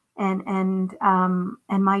and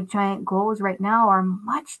my giant goals right now are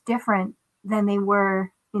much different than they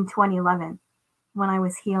were in 2011 when I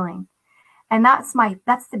was healing. And that's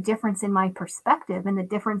the difference in my perspective and the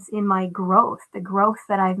difference in my growth, the growth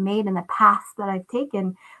that I've made and the paths that I've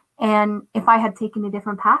taken. And if I had taken a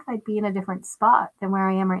different path, I'd be in a different spot than where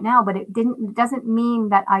I am right now. But it doesn't mean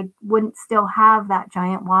that I wouldn't still have that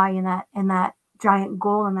giant why and that giant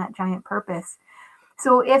goal and that giant purpose.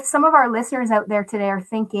 So if some of our listeners out there today are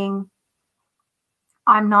thinking,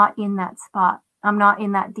 I'm not in that spot, I'm not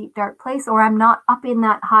in that deep, dark place, or I'm not up in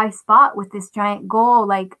that high spot with this giant goal,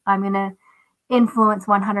 like I'm going to influence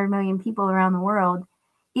 100 million people around the world,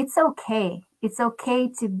 it's okay. It's okay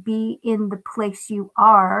to be in the place you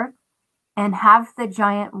are and have the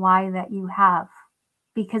giant why that you have,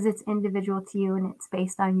 because it's individual to you and it's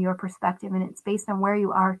based on your perspective and it's based on where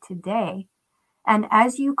you are today. And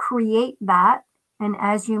as you create that and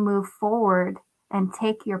as you move forward and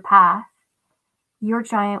take your path, your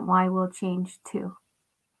giant why will change too.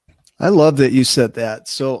 I love that you said that.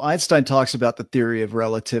 So Einstein talks about the theory of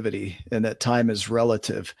relativity and that time is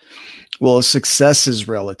relative. Well, success is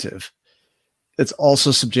relative. It's also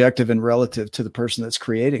subjective and relative to the person that's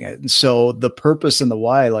creating it. And so the purpose and the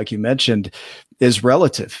why, like you mentioned, is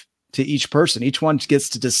relative to each person. Each one gets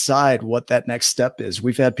to decide what that next step is.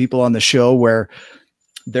 We've had people on the show where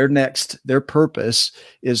their purpose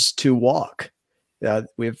is to walk.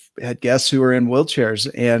 We've had guests who are in wheelchairs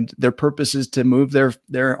and their purpose is to move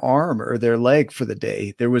their arm or their leg for the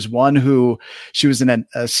day. There was one she was in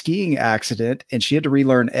a skiing accident and she had to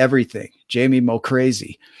relearn everything. Jamie Mo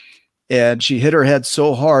Crazy. And she hit her head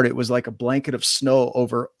so hard, it was like a blanket of snow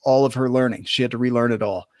over all of her learning. She had to relearn it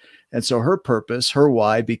all. And so her purpose, her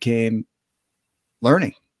why became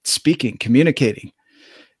learning, speaking, communicating.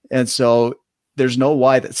 And so there's no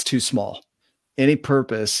why that's too small. Any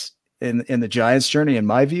purpose in the Giants journey, in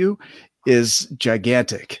my view, is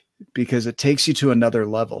gigantic because it takes you to another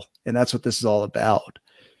level. And that's what this is all about.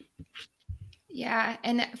 Yeah.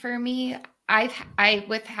 And for me,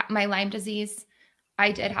 with my Lyme disease,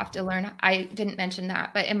 I did have to learn. I didn't mention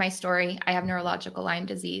that, but in my story, I have neurological Lyme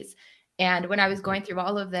disease. And when I was going through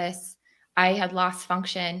all of this, I had lost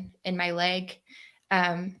function in my leg.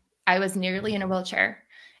 I was nearly in a wheelchair.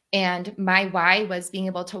 And my why was being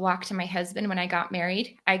able to walk to my husband when I got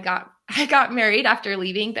married. I got married after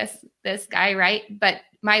leaving this guy, right? But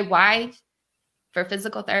my why for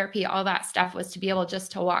physical therapy, all that stuff, was to be able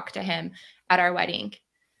just to walk to him at our wedding.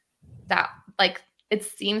 That, like, it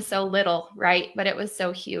seems so little, right? But it was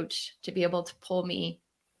so huge to be able to pull me.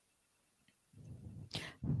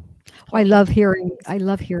 I love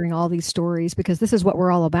hearing all these stories, because this is what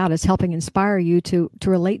we're all about, is helping inspire you to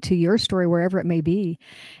relate to your story wherever it may be.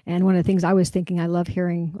 And one of the things I was thinking, I love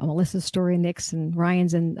hearing Melissa's story, Nick's and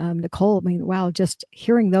Ryan's and Nicole. I mean, wow, just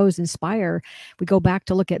hearing those inspire. We go back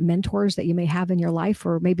to look at mentors that you may have in your life,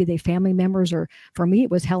 or maybe they family members, or for me,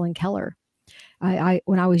 it was Helen Keller.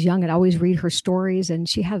 When I was young, I'd always read her stories, and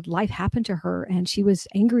she had life happen to her, and she was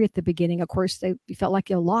angry at the beginning. Of course, you felt like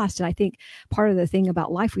you lost. And I think part of the thing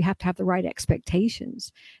about life, we have to have the right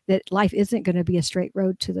expectations, that life isn't going to be a straight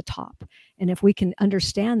road to the top. And if we can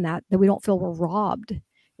understand that we don't feel we're robbed.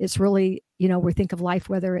 It's really, we think of life,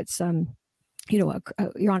 whether it's,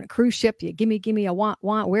 you're on a cruise ship, you give me a want,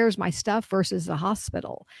 where's my stuff, versus a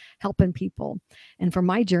hospital helping people. And for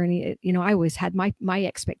my journey, I always had my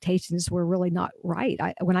expectations were really not right.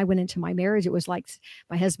 When I went into my marriage, it was like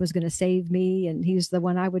my husband was going to save me, and he's the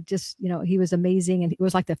one I would just, he was amazing. And it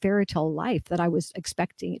was like the fairy tale life that I was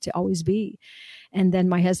expecting it to always be. And then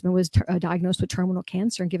my husband was diagnosed with terminal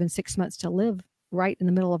cancer and given 6 months to live, right in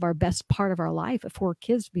the middle of our best part of our life, of 4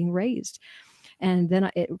 kids being raised. And then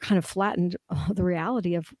it kind of flattened the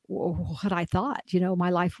reality of what I thought. My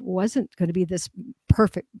life wasn't going to be this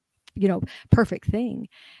perfect thing.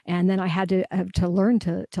 And then I had to learn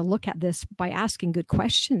to look at this by asking good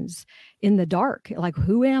questions in the dark, like,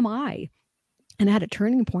 who am I? And I had a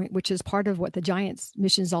turning point, which is part of what the Giants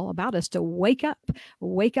mission is all about, is to wake up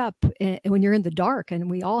when you're in the dark. And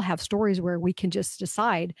we all have stories where we can just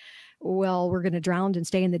decide, well, we're going to drown and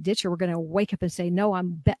stay in the ditch, or we're going to wake up and say, no,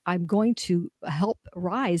 I'm going to help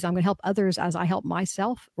rise. I'm going to help others as I help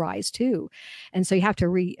myself rise too. And so you have to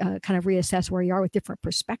kind of reassess where you are with different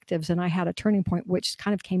perspectives. And I had a turning point, which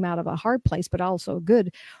kind of came out of a hard place, but also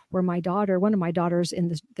good, where one of my daughters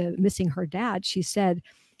in the missing her dad, she said,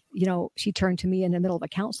 she turned to me in the middle of a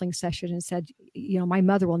counseling session and said, my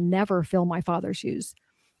mother will never fill my father's shoes.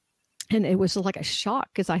 And it was like a shock,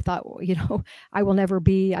 because I thought, I will never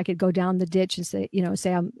be, I could go down the ditch and say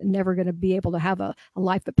I'm never going to be able to have a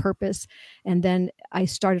life of purpose. And then I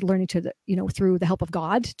started learning through the help of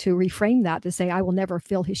God, to reframe that, to say, I will never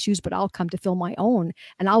fill his shoes, but I'll come to fill my own,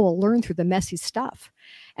 and I will learn through the messy stuff.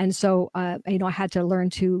 And so, I had to learn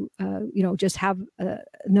to, just have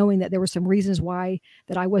knowing that there were some reasons why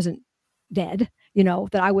that I wasn't dead,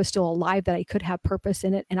 that I was still alive, that I could have purpose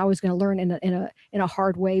in it. And I was going to learn in a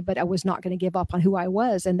hard way, but I was not going to give up on who I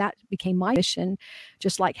was. And that became my mission,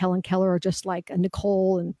 just like Helen Keller, or just like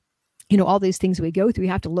Nicole, and, all these things we go through. We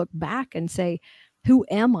have to look back and say, who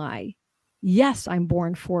am I? Yes, I'm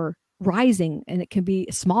born for rising, and it can be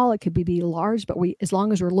small, it could be large, but as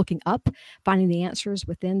long as we're looking up, finding the answers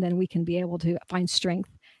within, then we can be able to find strength,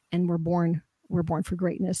 and we're born for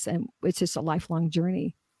greatness. And it's just a lifelong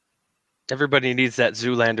journey. Everybody needs that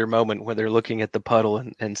Zoolander moment when they're looking at the puddle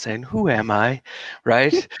and saying, who am I?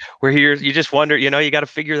 Right? Where you just wonder, you got to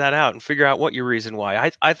figure that out and figure out what your reason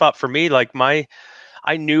why. I thought for me, like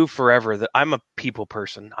I knew forever that I'm a people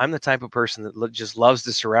person. I'm the type of person that just loves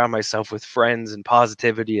to surround myself with friends and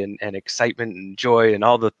positivity and excitement and joy and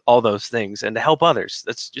all those things, and to help others.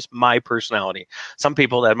 That's just my personality. Some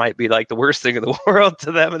people, that might be like the worst thing in the world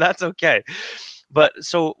to them, and that's okay. But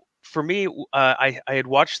so for me, I had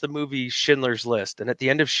watched the movie Schindler's List, and at the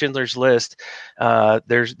end of Schindler's List,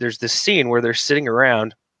 there's this scene where they're sitting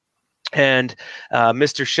around, and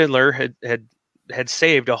Mr. Schindler had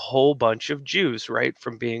saved a whole bunch of Jews, right,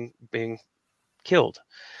 from being killed,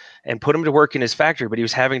 and put him to work in his factory, but he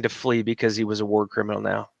was having to flee because he was a war criminal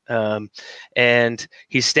now. And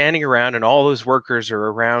he's standing around, and all those workers are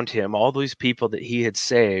around him, all those people that he had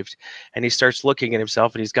saved. And he starts looking at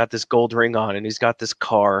himself, and he's got this gold ring on, and he's got this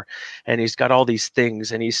car, and he's got all these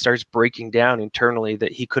things. And he starts breaking down internally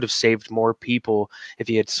that he could have saved more people if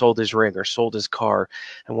he had sold his ring or sold his car.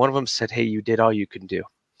 And one of them said, hey, you did all you can do.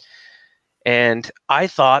 And I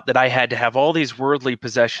thought that I had to have all these worldly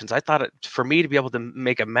possessions. I thought for me to be able to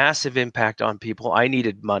make a massive impact on people, I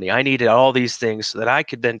needed money. I needed all these things so that I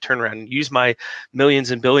could then turn around and use my millions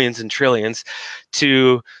and billions and trillions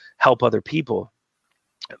to help other people.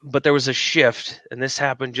 But there was a shift, and this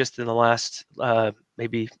happened just in the last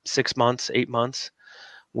maybe 6 months, 8 months,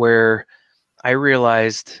 where I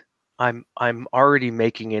realized I'm already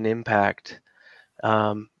making an impact.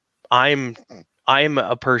 I'm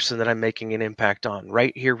a person that I'm making an impact on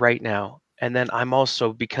right here, right now. And then I'm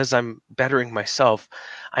also, because I'm bettering myself,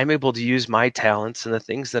 I'm able to use my talents and the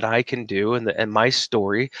things that I can do and my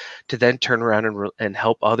story to then turn around and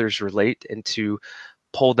help others relate and to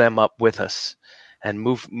pull them up with us. and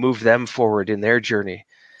move them forward in their journey.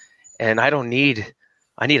 And I need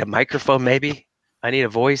a microphone, maybe. I need a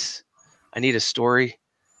voice. I need a story.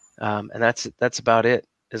 And that's about it.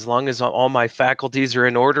 As long as all my faculties are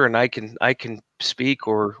in order and I can speak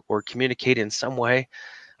or communicate in some way,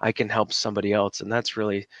 I can help somebody else. And that's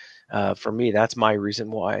really, for me, that's my reason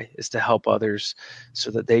why, is to help others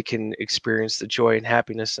so that they can experience the joy and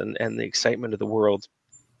happiness and the excitement of the world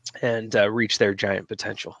and reach their giant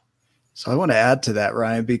potential. So I want to add to that,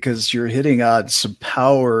 Ryan, because you're hitting on some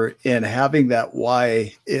power in having that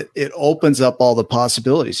why. It opens up all the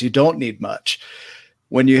possibilities. You don't need much.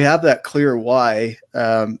 When you have that clear why,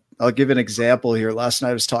 I'll give an example here. Last night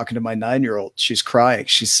I was talking to my 9-year-old. She's crying.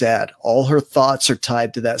 She's sad. All her thoughts are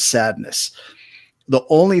tied to that sadness. The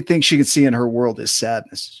only thing she can see in her world is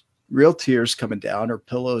sadness. Real tears coming down. Her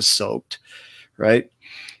pillow is soaked, right?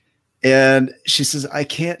 And she says, I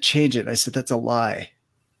can't change it. I said, that's a lie.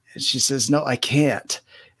 And she says, no, I can't.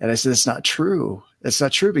 And I said, it's not true. It's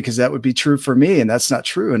not true, because that would be true for me. And that's not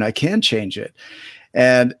true. And I can change it.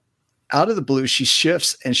 And out of the blue, she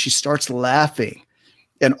shifts and she starts laughing.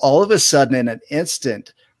 And all of a sudden, in an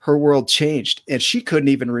instant, her world changed. And she couldn't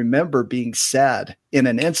even remember being sad in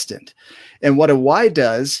an instant. And what a why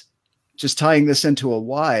does, just tying this into a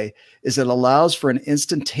why, is it allows for an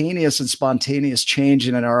instantaneous and spontaneous change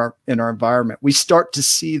in our environment. We start to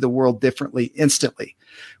see the world differently instantly.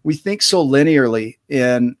 We think so linearly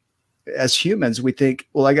as humans. We think,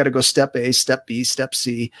 well, I got to go step A, step B, step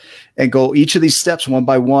C, and go each of these steps one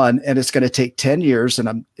by one. And it's going to take 10 years.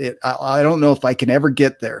 And I don't know if I can ever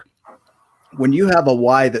get there. When you have a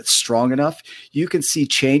why that's strong enough, you can see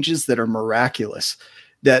changes that are miraculous,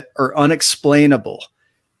 that are unexplainable,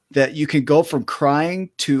 that you can go from crying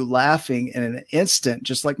to laughing in an instant,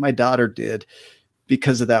 just like my daughter did,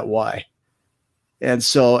 because of that why. And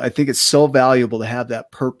so I think it's so valuable to have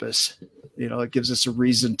that purpose. It gives us a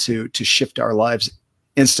reason to shift our lives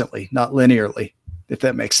instantly, not linearly, if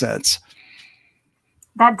that makes sense.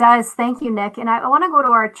 That does. Thank you, Nick. And I want to go to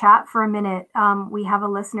our chat for a minute. We have a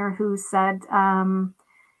listener who said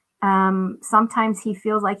sometimes he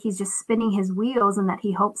feels like he's just spinning his wheels and that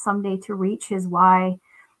he hopes someday to reach his why.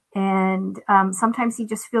 And sometimes he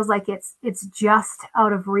just feels like it's just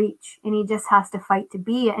out of reach and he just has to fight to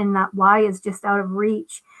be, and that why is just out of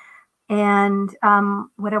reach. And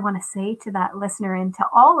what I want to say to that listener and to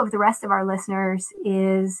all of the rest of our listeners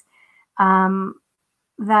is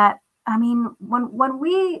that, I mean, when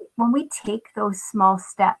we take those small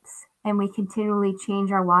steps and we continually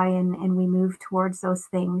change our why and we move towards those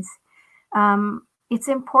things, it's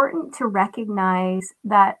important to recognize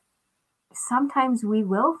that sometimes we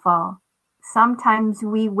will fall. Sometimes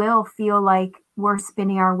we will feel like we're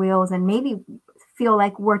spinning our wheels and maybe feel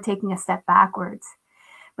like we're taking a step backwards.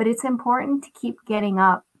 But it's important to keep getting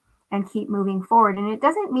up and keep moving forward. And it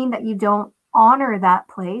doesn't mean that you don't honor that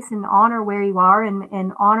place and honor where you are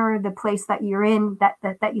and honor the place that you're in,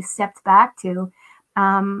 that you stepped back to.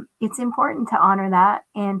 It's important to honor that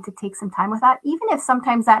and to take some time with that, even if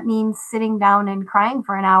sometimes that means sitting down and crying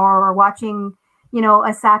for an hour or watching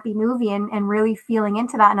a sappy movie and really feeling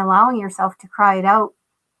into that and allowing yourself to cry it out.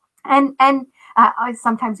 And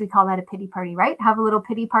sometimes we call that a pity party, right? Have a little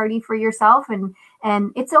pity party for yourself.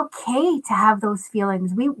 And it's okay to have those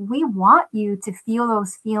feelings. We want you to feel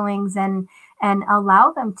those feelings and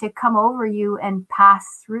allow them to come over you and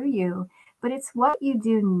pass through you. But it's what you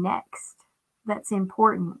do next that's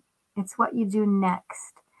important. It's what you do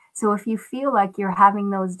next. So if you feel like you're having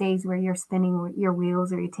those days where you're spinning your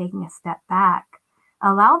wheels or you're taking a step back,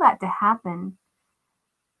 allow that to happen,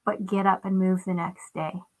 but get up and move the next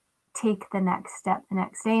day. Take the next step the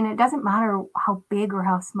next day. And it doesn't matter how big or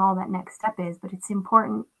how small that next step is, but it's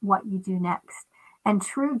important what you do next. And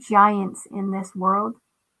true giants in this world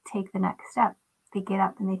take the next step. They get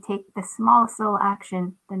up and they take the smallest little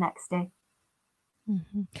action the next day.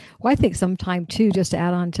 Mm-hmm. Well, I think sometime too, just to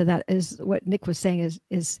add on to that, is what Nick was saying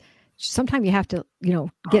is sometimes you have to,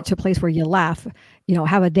 get to a place where you laugh,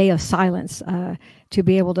 have a day of silence to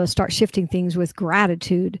be able to start shifting things with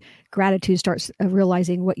gratitude. Gratitude starts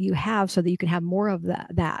realizing what you have so that you can have more of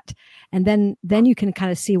that. And then you can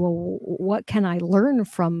kind of see, well, what can I learn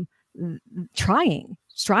from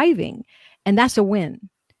striving? And that's a win.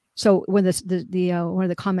 So when the one of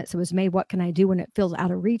the comments that was made, what can I do when it feels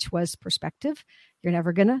out of reach, was perspective. You're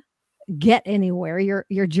never going to get anywhere.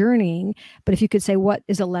 You're journeying. But if you could say, what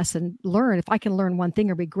is a lesson learned? If I can learn one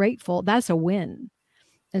thing or be grateful, that's a win.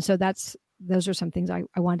 And so those are some things I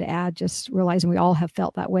wanted to add, just realizing we all have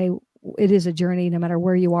felt that way it is a journey no matter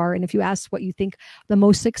where you are. And if you ask what you think the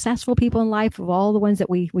most successful people in life, of all the ones that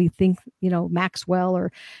we think, Maxwell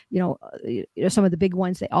or, some of the big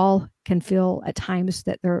ones, they all can feel at times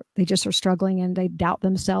that they just are struggling and they doubt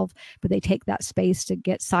themselves, but they take that space to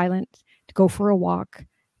get silent, to go for a walk,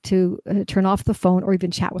 to turn off the phone, or even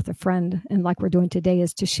chat with a friend. And like we're doing today,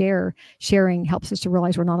 is to sharing helps us to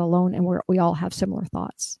realize we're not alone and we all have similar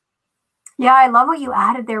thoughts. Yeah, I love what you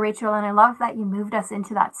added there, Rachel. And I love that you moved us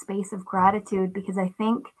into that space of gratitude, because I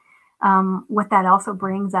think what that also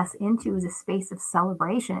brings us into is a space of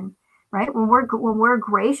celebration, right? When we're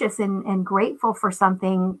gracious and grateful for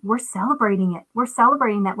something, we're celebrating it. We're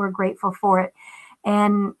celebrating that we're grateful for it.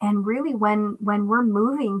 And really when we're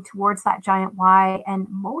moving towards that giant why, and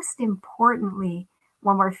most importantly,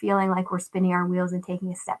 when we're feeling like we're spinning our wheels and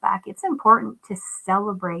taking a step back, it's important to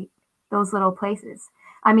celebrate those little places.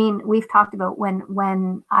 I mean, we've talked about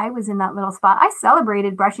when I was in that little spot, I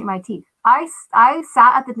celebrated brushing my teeth. I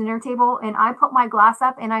sat at the dinner table and I put my glass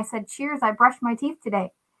up and I said, cheers, I brushed my teeth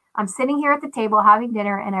today. I'm sitting here at the table having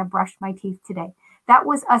dinner and I brushed my teeth today. That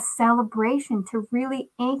was a celebration to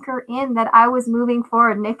really anchor in that I was moving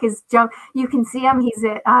forward. Nick is you can see him. He's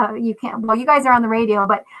you can't, well, you guys are on the radio,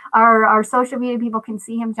 but our social media people can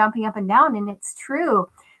see him jumping up and down. And it's true.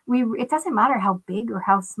 It doesn't matter how big or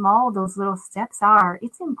how small those little steps are.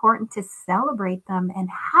 It's important to celebrate them and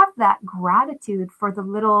have that gratitude for the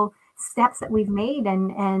little steps that we've made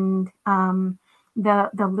and the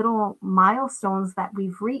little milestones that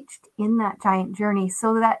we've reached in that giant journey,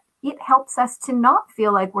 so that it helps us to not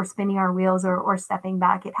feel like we're spinning our wheels or stepping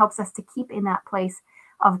back. It helps us to keep in that place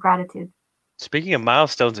of gratitude. Speaking of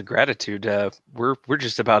milestones and gratitude, we're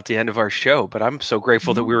just about the end of our show, but I'm so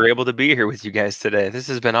grateful that we were able to be here with you guys today. This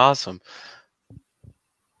has been awesome.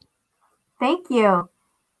 Thank you.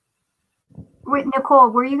 Wait,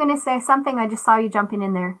 Nicole, were you going to say something? I just saw you jumping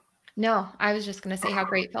in there. No, I was just going to say how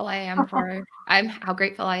grateful I am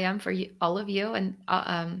for you, all of you, and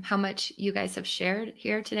how much you guys have shared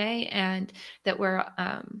here today, and that we're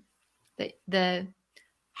the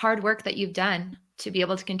hard work that you've done to be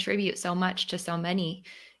able to contribute so much to so many.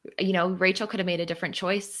 Rachel could have made a different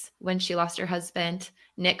choice when she lost her husband.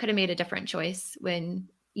 Nick could have made a different choice when,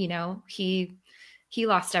 he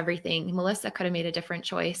lost everything. Melissa could have made a different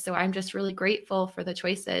choice. So I'm just really grateful for the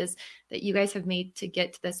choices that you guys have made to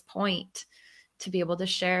get to this point, to be able to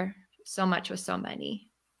share so much with so many.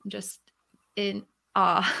 I'm just in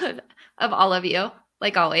awe of all of you,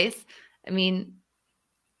 like always. I mean,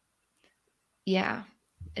 yeah.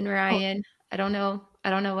 And Ryan, I don't know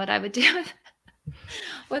what I would do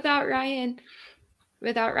without Ryan.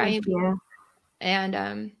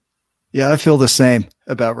 And yeah, I feel the same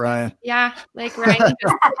about Ryan. Yeah, like Ryan,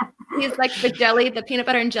 he's like the jelly, the peanut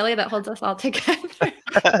butter and jelly that holds us all together.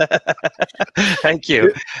 Thank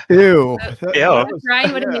you. Ew.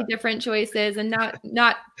 Ryan would have made different choices and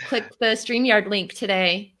not click the StreamYard link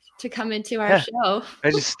today to come into our show.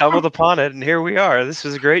 I just stumbled upon it, and here we are. This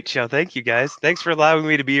was a great show. Thank you, guys. Thanks for allowing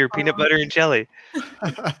me to be your peanut butter and jelly.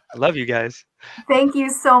 I love you guys. Thank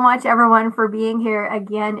you so much, everyone, for being here.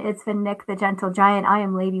 Again, it's been Nick the Gentle Giant. I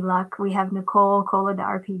am Lady Luck. We have Nicole, Cola the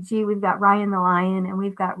RPG. We've got Ryan the Lion, and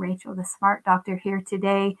we've got Rachel the Smart Doctor here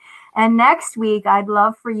today. And next week, I'd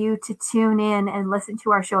love for you to tune in and listen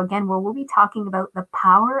to our show again, where we'll be talking about the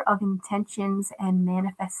power of intentions and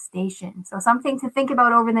manifestation. So something to think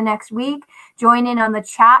about over the next week. Join in on the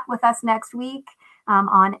chat with us next week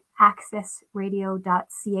on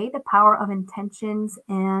accessradio.ca, the power of intentions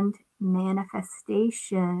and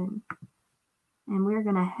manifestation. And we're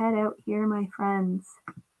going to head out here, my friends.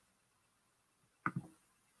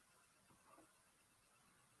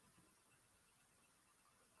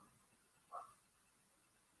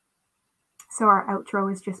 So our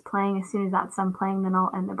outro is just playing. As soon as that's done playing, then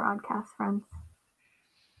I'll end the broadcast, friends.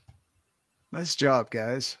 Nice job,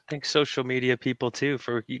 guys. Thanks, social media people, too,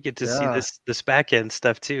 for you get to see this back end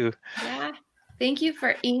stuff, too. Yeah. Thank you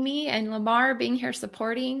for Amy and Lamar being here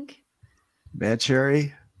supporting. Mad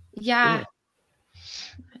Cherry. Yeah.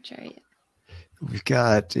 Mad Cherry. We've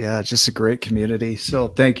got, just a great community. So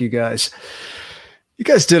thank you, guys. You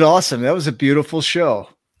guys did awesome. That was a beautiful show.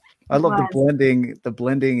 I love the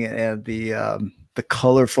blending and the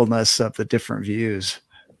colorfulness of the different views.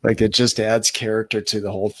 Like, it just adds character to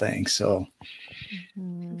the whole thing. So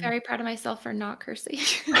I'm very proud of myself for not cursing.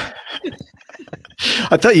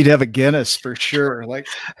 I thought you'd have a Guinness for sure. Like,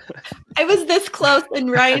 I was this close and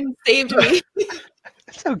Ryan saved me.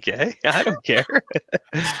 It's okay. I don't care.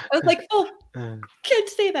 I was like, can't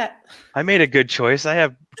say that. I made a good choice. I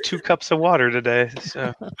have 2 cups of water today.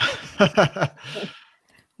 So.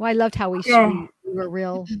 Well, I loved how we were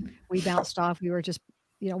real. We bounced off. We were just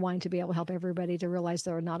wanting to be able to help everybody to realize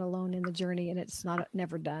they're not alone in the journey, and it's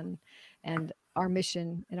never done. And our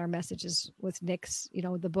mission and our messages with Nick's,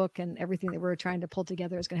 the book and everything that we're trying to pull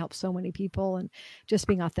together is going to help so many people, and just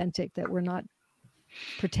being authentic, that we're not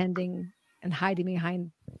pretending and hiding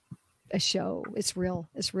behind a show. It's real.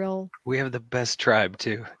 It's real. We have the best tribe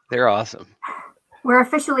too. They're awesome. We're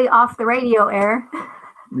officially off the radio air.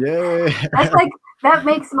 Yay. That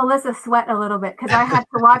makes Melissa sweat a little bit, because I had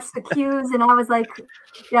to watch the cues and I was like,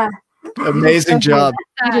 yeah. Amazing job.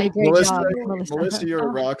 You did a great Melissa, job, Melissa, you're a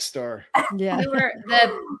rock star. Yeah. You were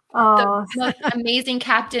the most amazing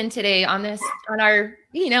captain today on our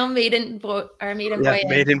maiden voyage.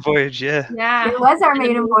 Maiden voyage. Yeah. It was our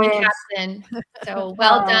maiden voyage. Captain. So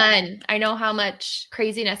well done. I know how much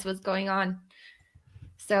craziness was going on.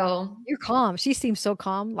 So you're calm. She seems so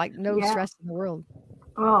calm, like no stress in the world.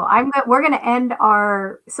 Oh, we're going to end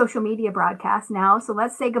our social media broadcast now. So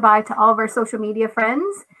let's say goodbye to all of our social media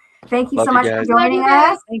friends. Thank you so much for joining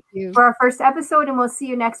us. Thank you for our first episode, and we'll see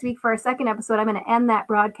you next week for our second episode. I'm going to end that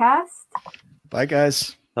broadcast. Bye,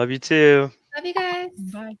 guys. Love you too. Love you guys.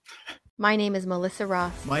 Bye. My name is Melissa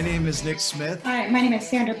Ross. My name is Nick Smith. Hi, my name is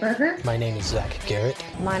Sandra Berger. My name is Zach Garrett.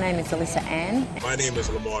 My name is Alyssa Ann. My name is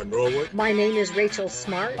Lamar Norwood. My name is Rachel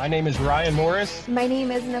Smart. My name is Ryan Morris. My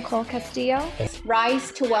name is Nicole Castillo.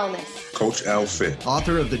 Rise to Wellness. Coach Al Fit.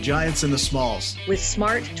 Author of The Giants and the Smalls. With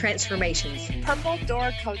Smart Transformations. Purple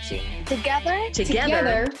Door Coaching. Together,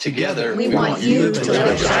 we want you to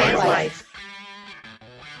live a giant life.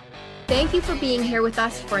 Thank you for being here with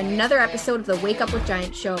us for another episode of the Wake Up with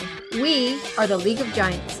Giants show. We are the League of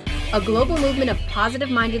Giants, a global movement of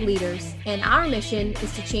positive-minded leaders, and our mission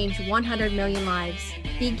is to change 100 million lives,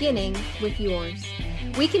 beginning with yours.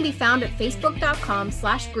 We can be found at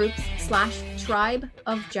facebook.com/groups/tribe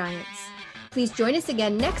of giants. Please join us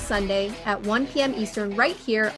again next Sunday at 1 p.m. Eastern right here